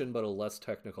definition, but a less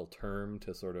technical term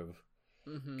to sort of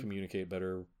communicate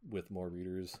better with more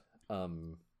readers.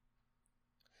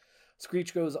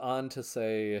 Screech goes on to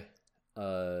say,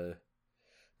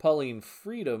 Pauline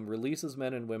freedom releases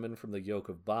men and women from the yoke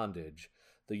of bondage.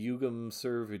 The jugum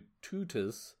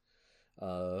servitutis,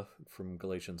 from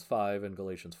Galatians 5 and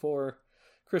Galatians 4.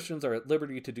 Christians are at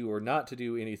liberty to do or not to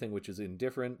do anything which is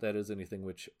indifferent, that is, anything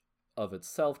which of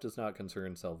itself does not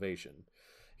concern salvation.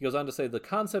 He goes on to say, the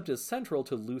concept is central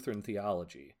to Lutheran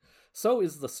theology. So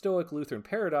is the Stoic Lutheran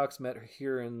paradox met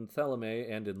here in Theleme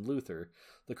and in Luther.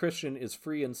 The Christian is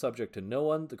free and subject to no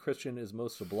one. The Christian is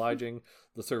most obliging,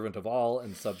 the servant of all,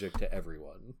 and subject to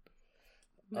everyone.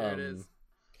 There it is.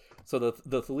 So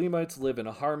the Thelemites live in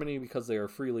harmony because they are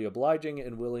freely obliging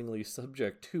and willingly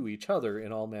subject to each other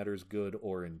in all matters good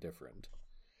or indifferent.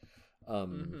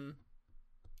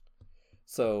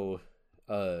 So,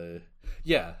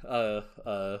 yeah,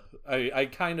 I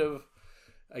kind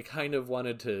of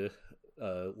wanted to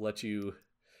let you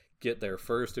get there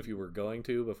first if you were going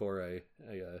to, before I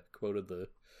quoted the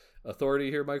authority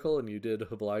here, Michael, and you did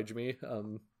oblige me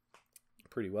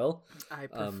pretty well. I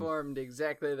performed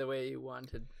exactly the way you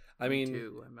wanted. I mean,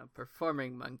 to. I'm a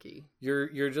performing monkey.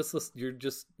 You're just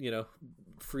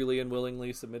freely and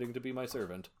willingly submitting to be my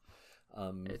servant.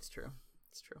 It's true.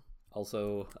 It's true.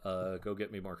 Also, go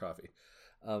get me more coffee.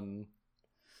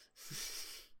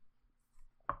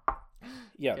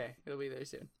 Yeah. Okay, it'll be there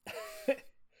soon.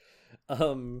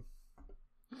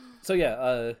 So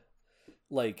yeah,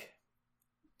 like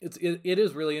it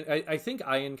is really. I think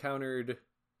I encountered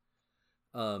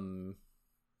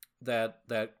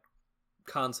that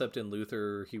concept in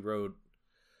Luther. He wrote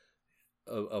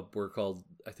a work called,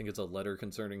 I think it's A Letter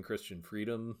Concerning Christian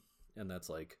Freedom, and that's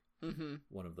like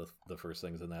one of the first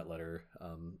things in that letter.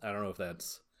 I don't know if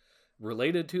that's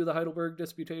related to the Heidelberg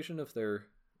Disputation, if they're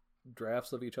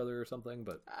drafts of each other or something,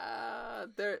 but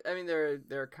there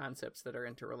are concepts that are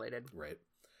interrelated, right?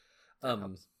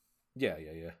 Yeah.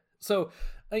 So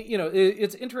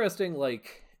it's interesting,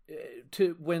 like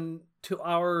to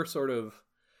our sort of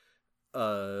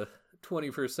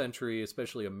 21st century,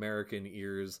 especially American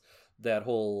ears, that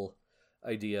whole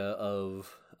idea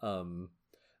of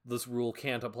this rule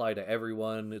can't apply to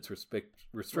everyone. It's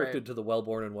restricted to the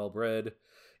well-born and well-bred.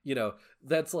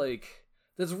 That's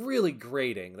really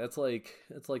grating. It's like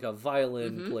a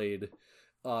violin played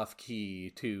off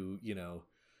key to,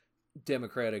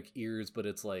 democratic ears, but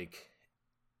it's like,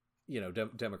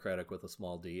 democratic with a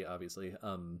small d, obviously.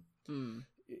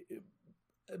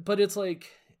 But it's like,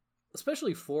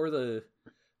 especially for the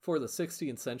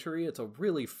 16th century, it's a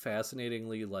really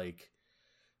fascinatingly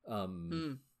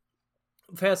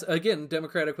again,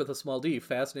 democratic with a small d,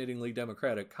 fascinatingly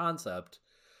democratic concept,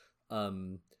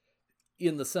 in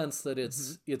the sense that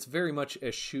it's very much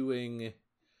eschewing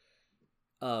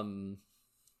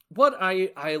what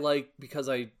I like, because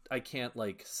I can't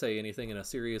say anything in a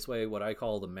serious way, what I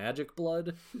call the magic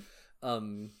blood.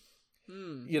 That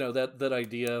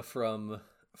idea from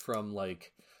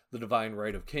like the divine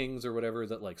right of kings or whatever,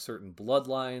 that certain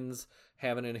bloodlines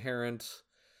have an inherent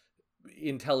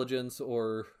intelligence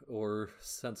or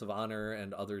sense of honor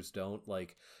and others don't.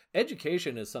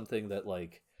 Education is something that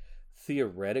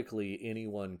theoretically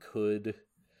anyone could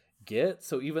get.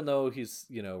 So even though he's,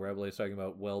 Rabelais talking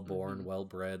about well-born,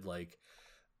 well-bred,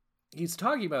 he's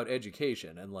talking about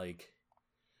education and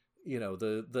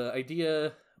the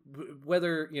idea,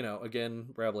 whether,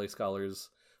 again, Rabelais scholars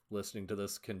listening to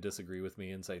this can disagree with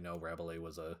me and say, no, Rabelais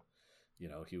was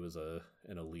he was an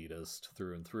elitist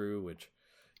through and through, which,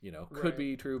 could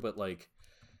be true, but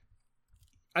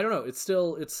I don't know. It's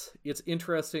still, it's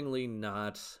interestingly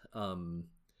not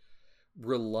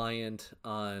reliant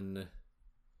on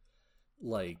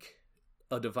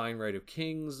a divine right of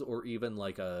kings, or even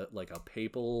a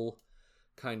papal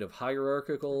kind of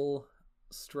hierarchical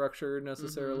structure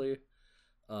necessarily.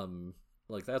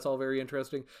 That's all very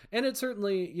interesting, and it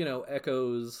certainly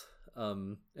echoes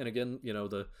and again,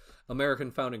 the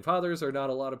American founding fathers are not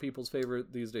a lot of people's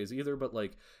favorite these days either, but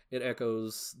it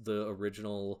echoes the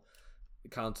original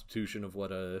constitution of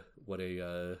what a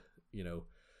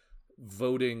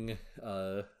voting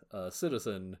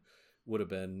citizen would have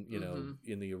been,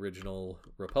 in the original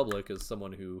republic, as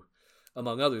someone who,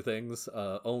 among other things,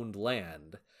 owned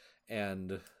land.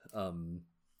 And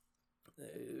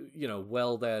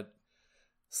well, that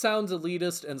sounds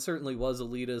elitist, and certainly was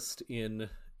elitist in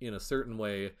a certain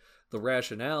way. The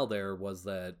rationale there was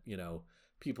that,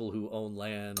 people who own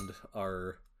land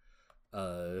are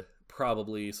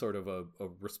probably sort of a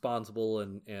responsible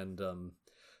and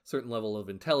certain level of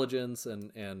intelligence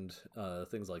and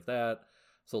things like that.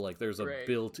 So there's a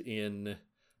built-in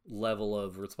level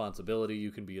of responsibility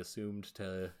you can be assumed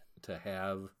to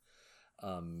have.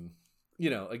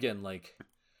 Again,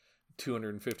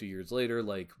 250 years later,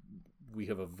 we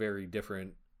have a very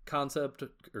different concept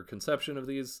or conception of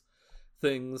these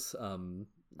things. And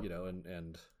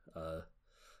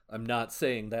I'm not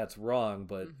saying that's wrong,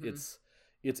 but it's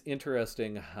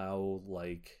interesting how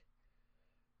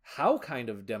kind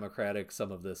of democratic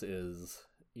some of this is,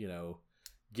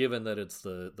 given that it's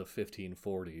the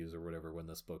 1540s or whatever when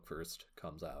this book first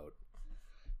comes out.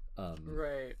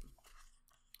 Right.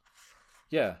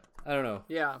 Yeah, I don't know.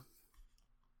 Yeah.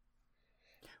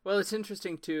 Well, it's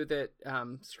interesting too that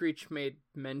Screech made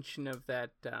mention of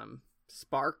that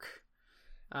spark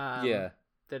that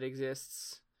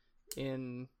exists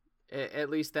in at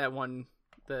least that one,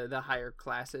 the higher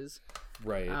classes.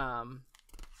 Right.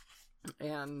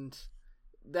 And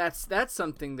that's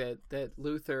something that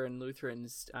Luther and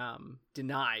Lutherans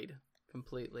denied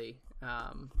completely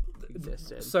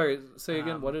existed. Sorry, say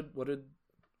again. What did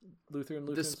Luther and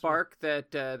Lutherans the spark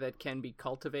that can be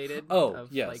cultivated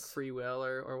of yes. like free will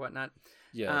or whatnot.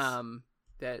 Yes.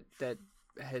 That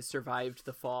has survived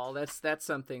the fall. That's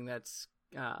something that's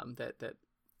that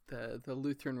the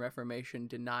Lutheran Reformation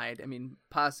denied. I mean,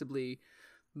 possibly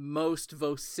most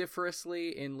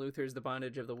vociferously in Luther's The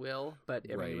Bondage of the Will, but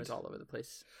I mean, it was all over the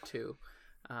place too.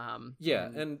 And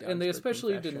they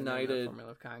especially denied it.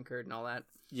 Formula of Concord and all that.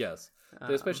 Yes,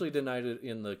 they especially denied it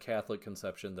in the Catholic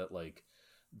conception that like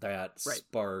that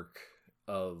spark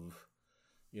of,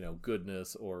 you know,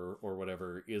 goodness or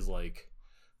whatever is like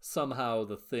somehow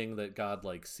the thing that God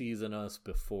like sees in us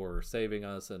before saving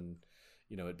us, and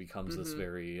you know it becomes this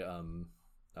very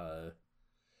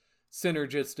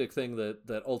synergistic thing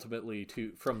that ultimately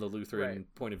from the Lutheran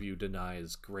point of view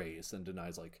denies grace and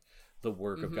denies like the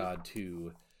work of God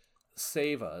to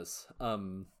save us.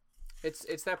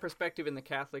 It's that perspective in the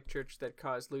Catholic Church that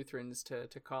caused Lutherans to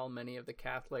call many of the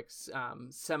Catholics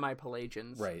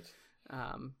semi-Pelagians. Right.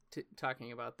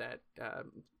 Talking about that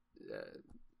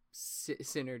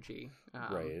synergy,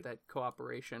 that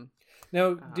cooperation.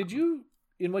 Now, did you,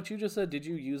 in what you just said, did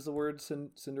you use the word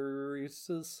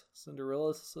Cinderellasis?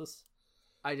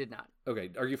 I did not. Okay.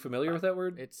 Are you familiar with that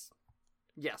word?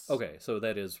 Yes. Okay, so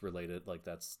that is related. Like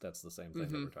that's the same thing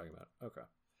that we're talking about. Okay.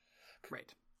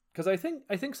 Right. Because I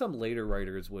think some later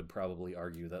writers would probably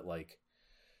argue that like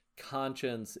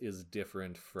conscience is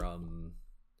different from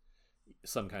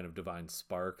some kind of divine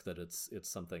spark, that it's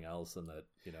something else, and that,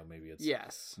 you know, maybe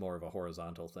it's more of a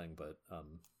horizontal thing. But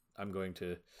I'm going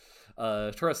to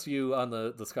trust you on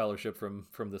the scholarship from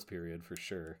this period for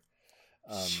sure.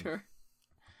 Sure.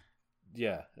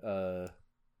 Yeah.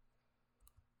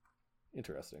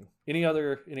 Interesting. Any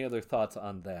other thoughts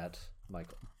on that,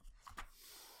 Michael?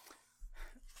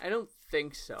 I don't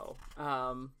think so.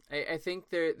 I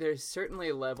think there's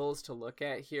certainly levels to look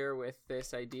at here with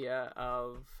this idea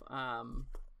of that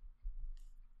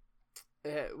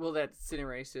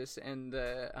syneresis and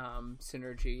the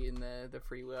synergy and the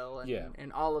free will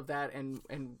and all of that, and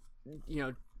you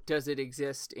know, does it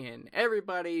exist in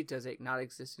everybody? Does it not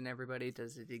exist in everybody?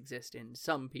 Does it exist in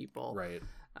some people? Right.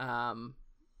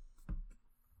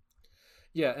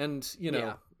 Yeah, and you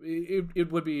know,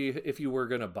 it would be, if you were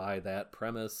going to buy that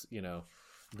premise, you know,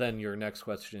 then your next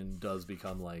question does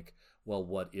become like, well,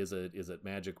 what is it? Is it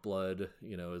magic blood?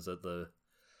 You know, is it the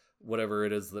whatever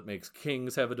it is that makes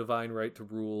kings have a divine right to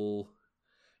rule?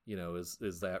 You know,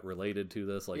 is that related to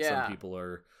this? Like some people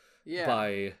are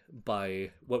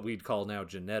by what we'd call now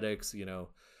genetics, you know,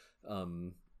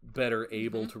 better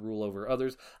able to rule over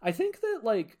others. I think that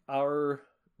like our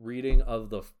reading of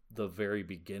the very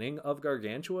beginning of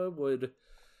Gargantua would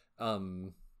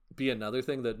be another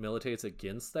thing that militates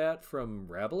against that from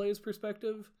Rabelais'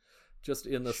 perspective, just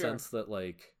in the sense that,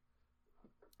 like,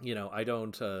 you know, I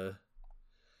don't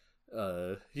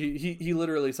he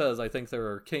literally says, I think there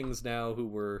are kings now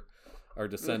who are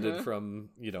descended from,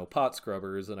 you know, pot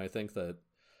scrubbers, and I think that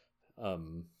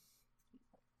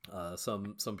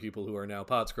some people who are now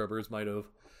pot scrubbers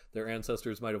their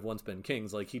ancestors might have once been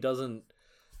kings. Like, he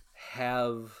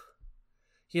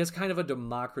has kind of a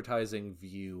democratizing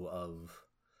view of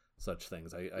such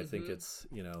things. I think it's,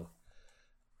 you know,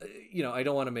 I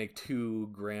don't want to make too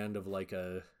grand of like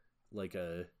a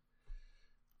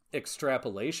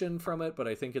extrapolation from it, but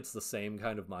I think it's the same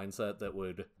kind of mindset that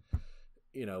would,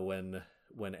 you know, when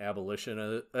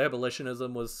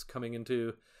abolitionism was coming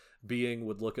into being,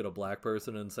 would look at a black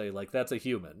person and say, like, that's a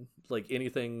human. Like,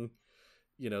 anything,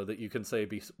 you know, that you can say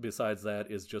besides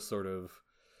that is just sort of,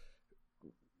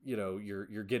 you know,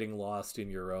 you're getting lost in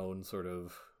your own sort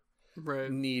of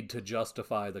need to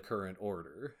justify the current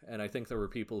order. And I think there were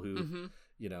people who,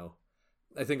 you know,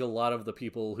 I think a lot of the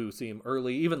people who seem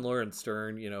early, even Laurence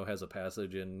Sterne, you know, has a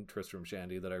passage in Tristram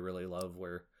Shandy that I really love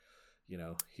where, you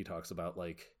know, he talks about,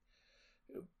 like,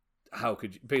 how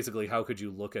could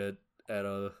you look at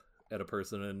a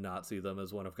person and not see them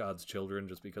as one of God's children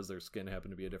just because their skin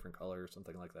happened to be a different color or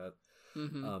something like that.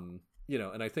 You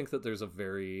know, and I think that there's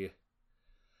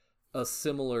a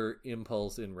similar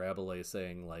impulse in Rabelais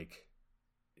saying, like,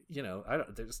 you know,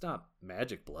 there's not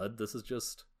magic blood. This is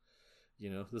just, you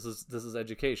know, this is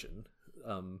education.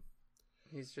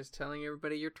 He's just telling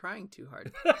everybody you're trying too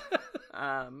hard.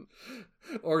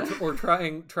 or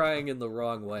trying in the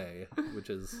wrong way, which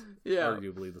is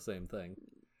arguably the same thing.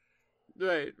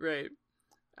 Right.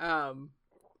 God,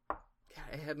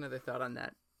 I had another thought on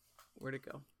that. Where'd it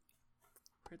go?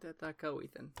 Where'd that thought go,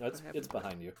 Ethan? It's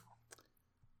behind you.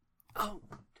 Oh.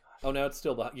 Oh, now it's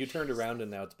still behind. You turned around and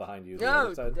now it's behind you.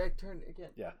 No, that turned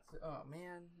again. Yeah. Oh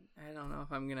man, I don't know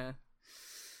if I'm gonna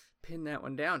pin that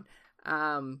one down.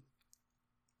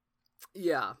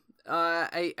 Yeah.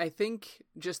 I think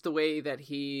just the way that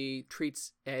he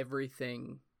treats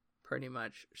everything pretty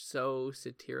much so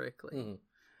satirically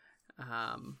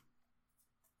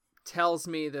tells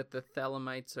me that the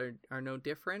Thelemites are no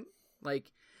different.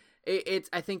 Like, it's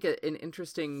I think an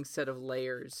interesting set of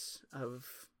layers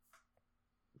of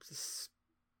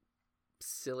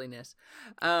silliness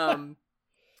and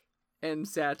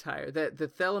satire. That the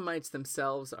Thelemites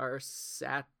themselves are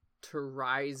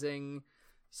satirizing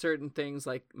certain things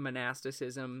like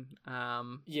monasticism,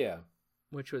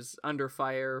 which was under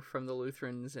fire from the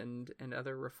Lutherans and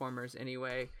other reformers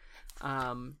anyway.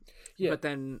 But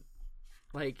then,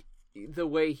 like, the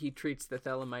way he treats the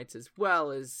Thelemites as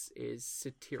well is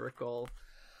satirical.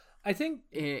 I think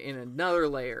in another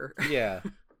layer. Yeah.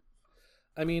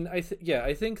 I mean, I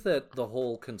think that the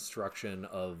whole construction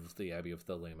of the Abbey of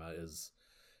Thelema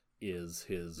is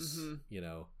his,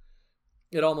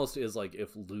 it almost is like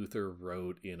if Luther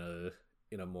wrote in a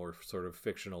more sort of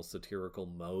fictional satirical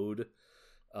mode,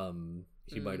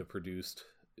 he might have produced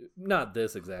not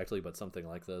this exactly, but something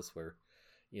like this, where,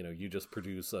 you just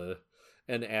produce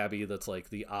an abbey that's like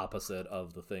the opposite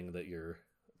of the thing that you're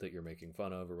making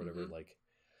fun of or whatever. Like,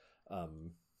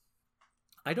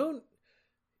 I don't.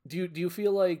 Do you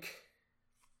feel like,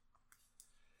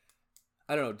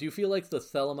 I don't know, do you feel like the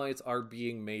Thelemites are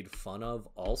being made fun of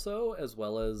also, as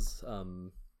well as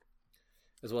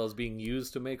being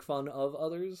used to make fun of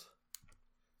others?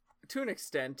 To an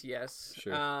extent, yes.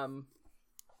 Sure.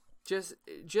 Just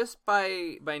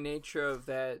by nature of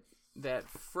that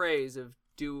phrase of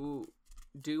do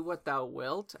what thou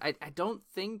wilt, I don't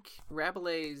think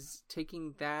Rabelais is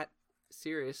taking that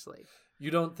seriously. You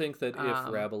don't think that if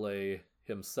Rabelais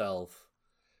himself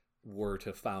were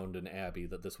to found an abbey,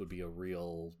 that this would be a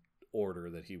real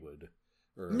order that he would,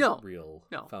 or a real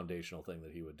foundational thing that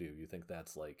he would do? You think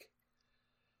that's like...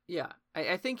 Yeah,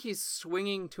 I think he's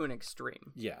swinging to an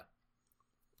extreme. Yeah.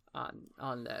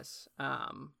 On this.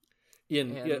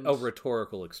 In a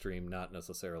rhetorical extreme, not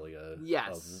necessarily a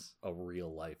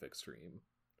real life extreme.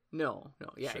 No.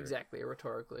 Yeah, Sure. Exactly. A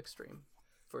rhetorical extreme.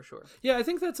 For sure. Yeah, I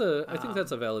think that's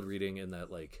a valid reading, in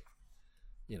that, like,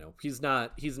 he's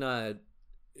not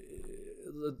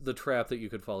the trap that you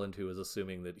could fall into is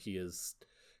assuming that he is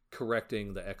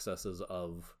correcting the excesses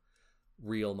of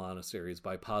real monasteries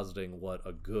by positing what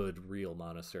a good real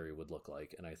monastery would look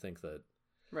like. And I think that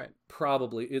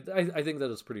probably I think that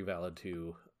it's pretty valid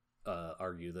to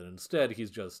argue that instead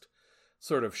he's just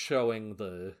sort of showing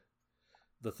the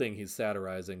thing he's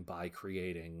satirizing by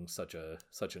creating such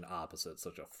an opposite,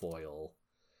 such a foil,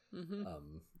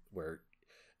 where,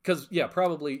 because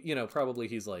probably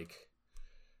he's like,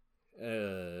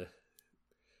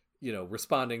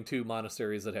 responding to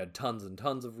monasteries that had tons and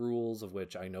tons of rules, of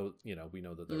which we know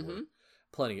that there were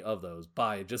plenty of those,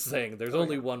 by just saying there's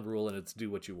only one rule and it's do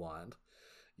what you want.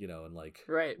 And like,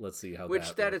 let's see how that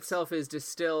works. Itself is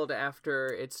distilled after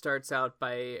it starts out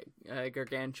by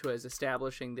Gargantua as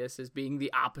establishing this as being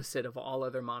the opposite of all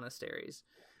other monasteries,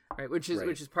 right? Which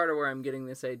is part of where I'm getting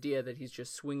this idea that he's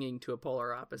just swinging to a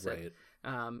polar opposite. Right.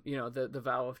 The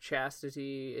vow of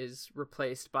chastity is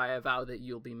replaced by a vow that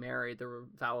you'll be married. The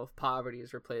vow of poverty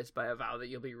is replaced by a vow that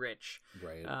you'll be rich.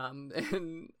 Right.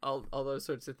 And all those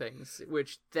sorts of things,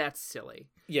 which that's silly.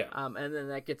 Yeah. And then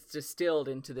that gets distilled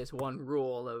into this one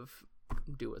rule of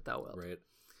do what thou wilt. Right.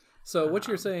 So what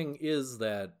you're saying is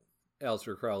that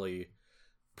Aleister Crowley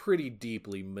pretty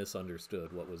deeply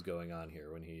misunderstood what was going on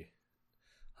here when he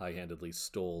high-handedly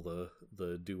stole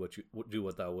the do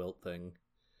what thou wilt thing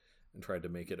and tried to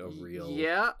make it a real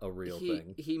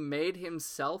thing. He made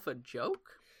himself a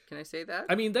joke. Can I say that?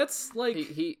 I mean, that's like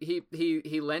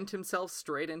he lent himself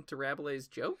straight into Rabelais'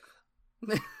 joke.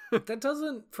 That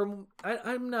doesn't,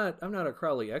 I'm not a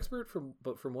Crowley expert,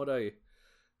 but from what I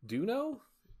do know,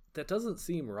 that doesn't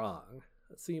seem wrong.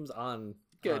 It seems on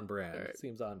brand. Right. It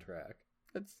seems on track.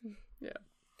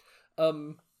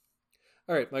 All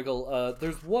right, Michael.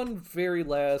 There's one very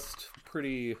last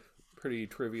pretty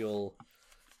trivial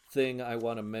thing I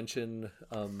want to mention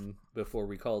before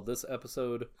we call this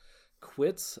episode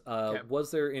quits.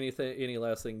 Was there any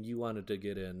last thing you wanted to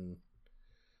get in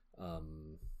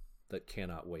that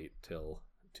cannot wait till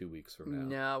 2 weeks from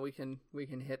now? No, we can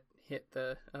hit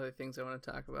the other things I want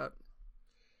to talk about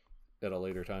at a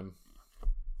later time.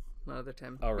 Another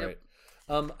time. All right.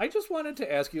 I just wanted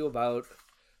to ask you about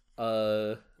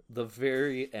the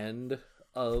very end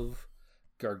of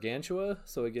Gargantua.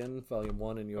 So again, volume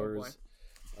 1 in yours.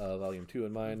 volume 2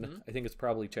 in mine. Mhm. I think it's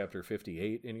probably chapter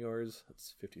 58 in yours.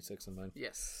 It's 56 in mine.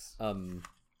 Yes.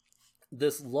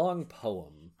 This long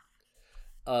poem.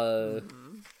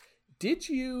 Did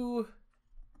you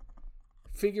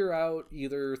figure out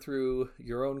either through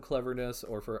your own cleverness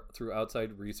or through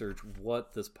outside research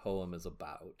what this poem is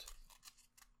about?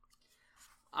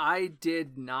 I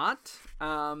did not,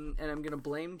 and I'm gonna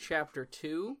blame chapter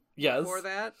 2 Yes. for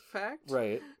that fact.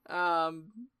 Right.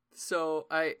 So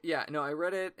I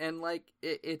read it, and like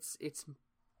it's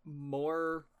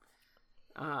more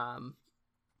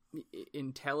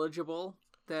intelligible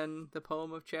than the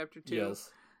poem of chapter 2.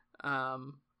 Yes.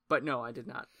 But no, I did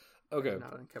not. Okay. I did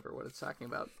not uncover what it's talking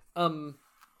about.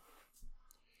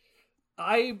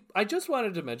 I just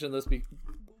wanted to mention this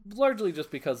largely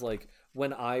just because, like,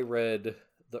 when I read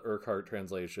the Urquhart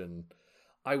translation,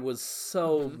 I was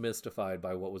so mystified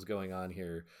by what was going on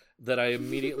here that I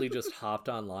immediately just hopped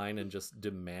online and just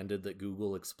demanded that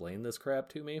Google explain this crap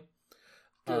to me.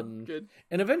 Good.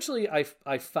 And eventually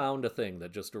I found a thing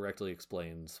that just directly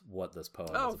explains what this poem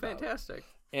is about. Fantastic.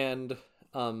 And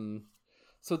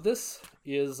so this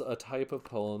is a type of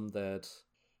poem that,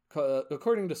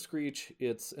 according to Screech,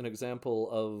 it's an example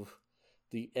of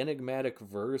the enigmatic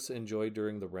verse enjoyed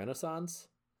during the Renaissance.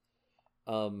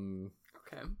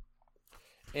 Okay.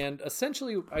 And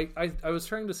essentially, I was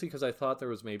trying to see, because I thought there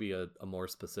was maybe a more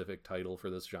specific title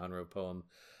for this genre of poem.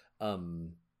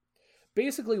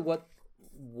 Basically, what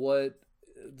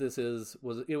this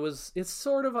it's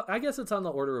sort of I guess it's on the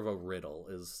order of a riddle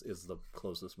is the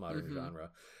closest modern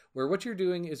genre, where what you're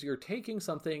doing is you're taking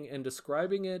something and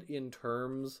describing it in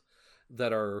terms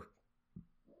that are,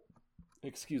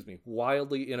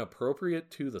 wildly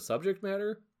inappropriate to the subject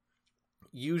matter,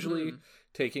 usually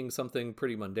taking something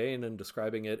pretty mundane and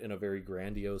describing it in a very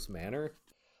grandiose manner.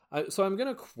 So I'm going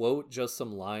to quote just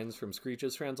some lines from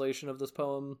Screech's translation of this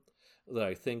poem that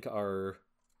I think are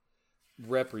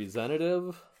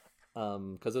representative,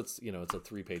 because it's a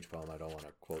 3-page poem. I don't want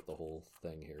to quote the whole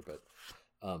thing here, but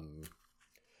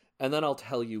and then I'll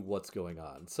tell you what's going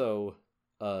on. So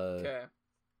Okay.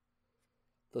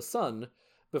 The sun,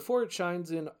 before it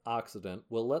shines in Occident,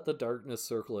 will let the darkness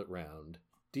circle it round,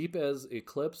 deep as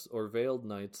eclipse or veiled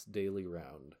night's daily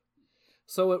round.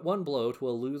 So at one blow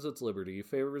 'twill lose its liberty,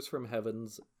 favors from heaven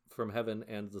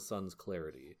and the sun's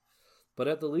clarity. But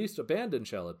at the least abandoned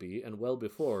shall it be, and well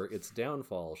before its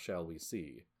downfall shall we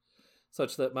see.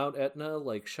 Such that Mount Etna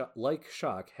like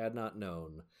shock had not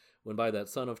known, when by that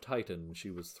son of Titan she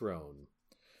was thrown.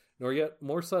 Nor yet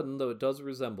more sudden, though it does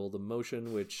resemble the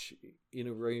motion which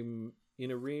Inarim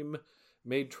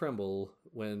made tremble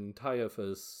when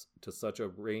Teiaphus to such a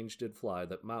range did fly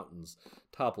that mountains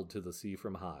toppled to the sea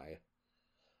from high.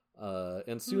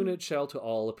 And soon it shall to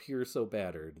all appear so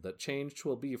battered that change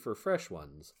 'twill be for fresh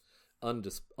ones,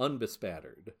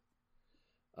 unbespattered.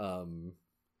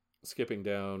 Skipping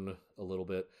down a little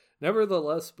bit.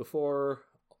 Nevertheless, before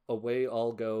away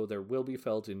all go, there will be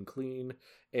felt in clean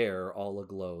air all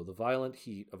aglow the violent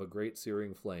heat of a great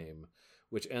searing flame,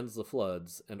 which ends the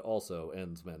floods and also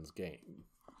ends men's game.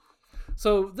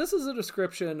 So this is a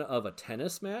description of a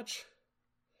tennis match.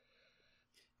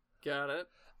 Got it.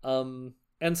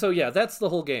 And so yeah, that's the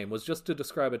whole game, was just to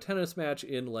describe a tennis match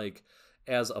in like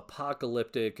as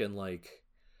apocalyptic and like,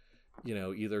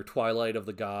 either Twilight of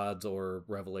the Gods or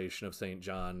Revelation of St.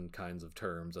 John kinds of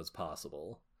terms as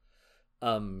possible.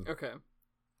 Okay.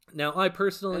 Now I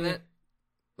personally, And that,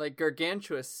 like,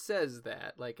 Gargantua says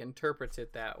that, like, interprets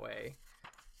it that way.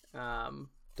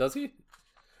 does he?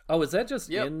 Oh, is that just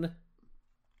Yep. in?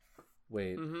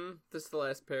 Wait. This is the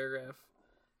last paragraph.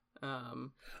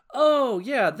 Oh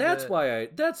yeah, that's The- why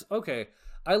that's okay.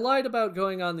 I lied about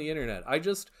going on the internet.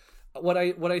 What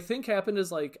I think happened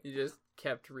is like You just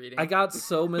kept reading. I got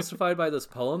so mystified by this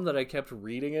poem that I kept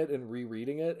reading it and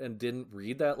rereading it and didn't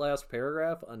read that last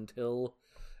paragraph until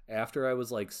after I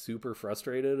was like super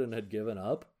frustrated and had given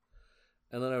up.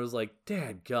 And then I was like,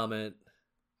 dadgummit.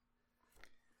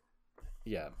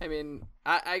 Yeah. I mean,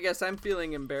 I guess I'm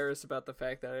feeling embarrassed about the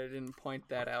fact that I didn't point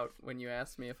that out when you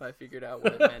asked me if I figured out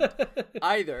what it meant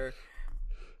either.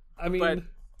 I mean, But,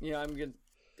 I'm gonna...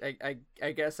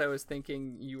 I guess I was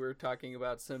thinking you were talking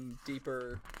about some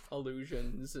deeper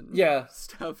allusions and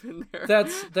stuff in there.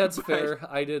 That's But- fair.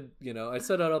 I did, I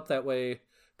set it up that way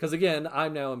because again,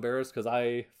 I'm now embarrassed because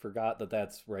I forgot that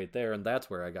that's right there, and that's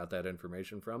where I got that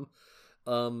information from.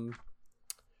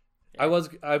 I was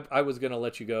gonna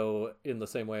let you go in the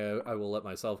same way I will let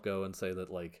myself go and say that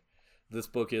like this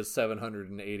book is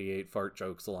 788 fart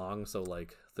jokes long, so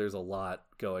like there's a lot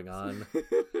going on.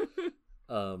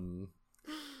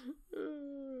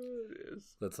 It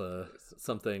is. That's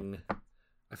something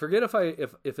I forget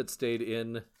if it stayed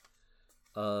in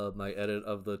my edit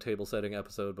of the table setting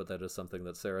episode, but that is something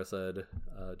that Sarah said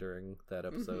during that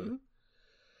episode. Mm-hmm.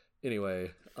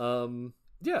 Anyway,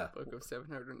 yeah. Book of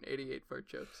 788 fart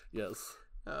jokes. Yes.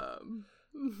 Um,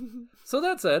 So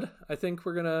that said, I think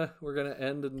we're gonna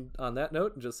end on that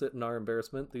note and just sit in our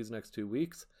embarrassment these next 2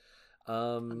 weeks.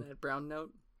 on that brown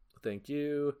note. Thank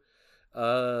you.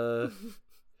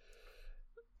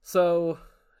 So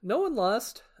no one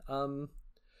lost.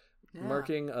 Yeah.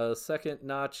 Marking a second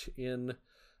notch in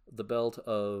the belt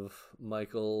of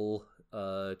Michael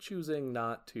choosing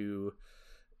not to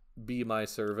be my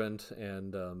servant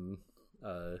and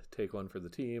take one for the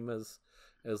team, as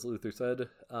Luther said.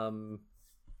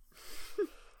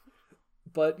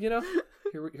 But here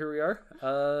we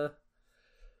are.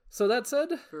 So that said,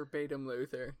 Verbatim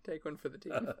Luther. Take one for the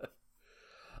team.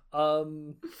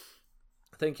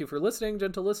 Thank you for listening,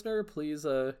 gentle listener. Please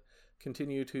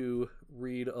continue to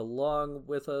read along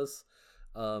with us.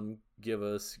 Give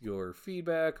us your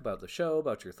feedback about the show,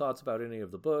 about your thoughts about any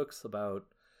of the books, about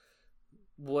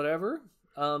whatever.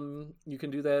 You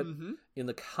can do that in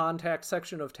the contact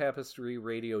section of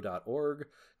tapestryradio.org.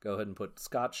 Go ahead and put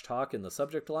Scotch Talk in the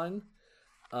subject line.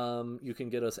 You can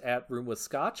get us at Room with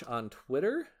Scotch on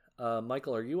Twitter.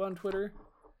 Michael, are you on Twitter?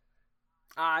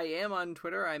 I am on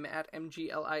Twitter. I'm at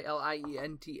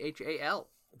MGLILIENTHAL.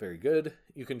 Very good.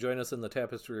 You can join us in the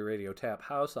Tapestry Radio Tap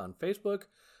House on Facebook.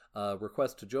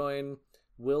 Request to join.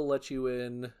 We'll let you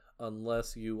in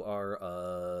unless you are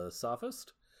a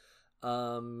sophist.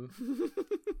 I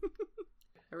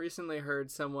recently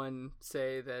heard someone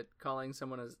say that calling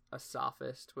someone a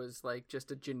sophist was like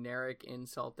just a generic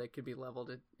insult that could be leveled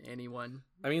at anyone.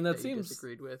 I mean, that you seems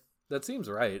disagreed with. That seems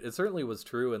right. It certainly was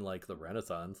true in like the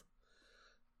Renaissance,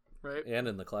 right? And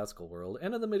in the classical world,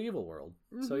 and in the medieval world.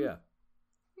 So yeah.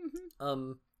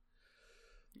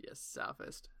 Yes,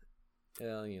 sophist.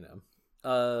 Yeah,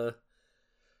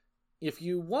 if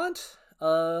you want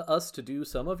us to do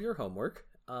some of your homework,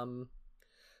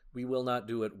 we will not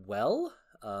do it well.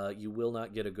 You will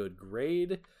not get a good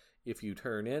grade if you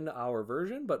turn in our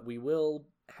version, but we will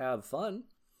have fun.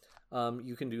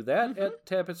 You can do that at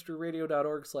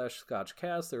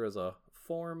tapestryradio.org/scotchcast. There is a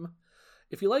form.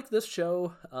 If you like this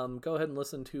show, go ahead and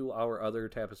listen to our other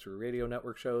Tapestry Radio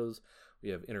Network shows. We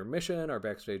have Intermission, our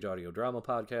backstage audio drama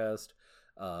podcast,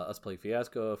 Us Play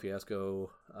Fiasco,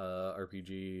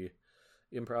 RPG,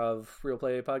 Improv, Real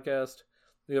Play podcast.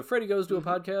 We have Freddy Goes to a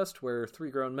podcast where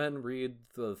three grown men read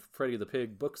the Freddy the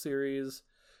Pig book series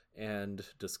and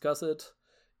discuss it.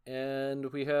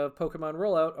 And we have Pokemon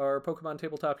Rollout, our Pokemon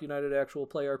Tabletop United actual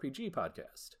play RPG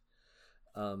podcast.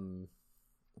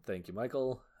 Thank you,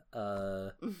 Michael.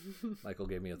 Michael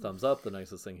gave me a thumbs up, the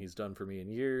nicest thing he's done for me in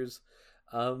years.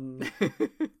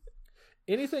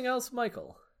 Anything else,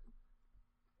 Michael?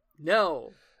 No.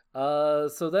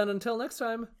 So then until next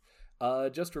time,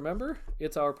 just remember,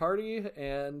 it's our party,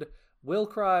 and we'll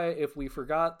cry if we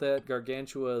forgot that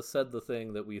Gargantua said the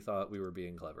thing that we thought we were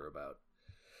being clever about.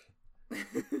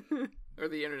 Or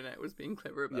the internet was being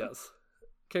clever about. Yes.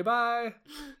 Okay, bye.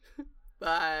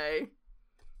 Bye.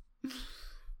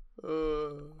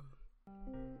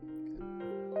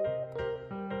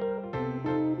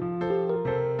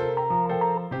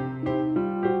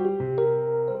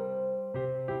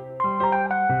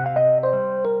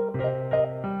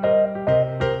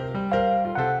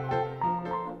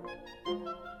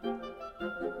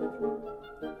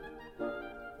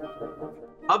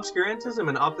 Obscurantism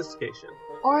and obfuscation.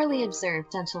 Orally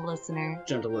observed, gentle listener.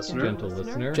 Gentle listener. Gentle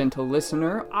listener. Gentle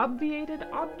listener. Obviated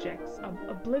objects of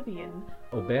oblivion.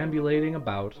 Obambulating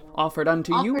about. Offered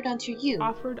unto you. Offered unto you.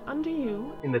 Offered unto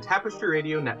you. In the Tapestry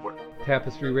Radio Network.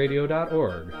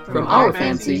 Tapestryradio.org. From our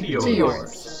fancy to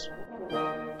yours.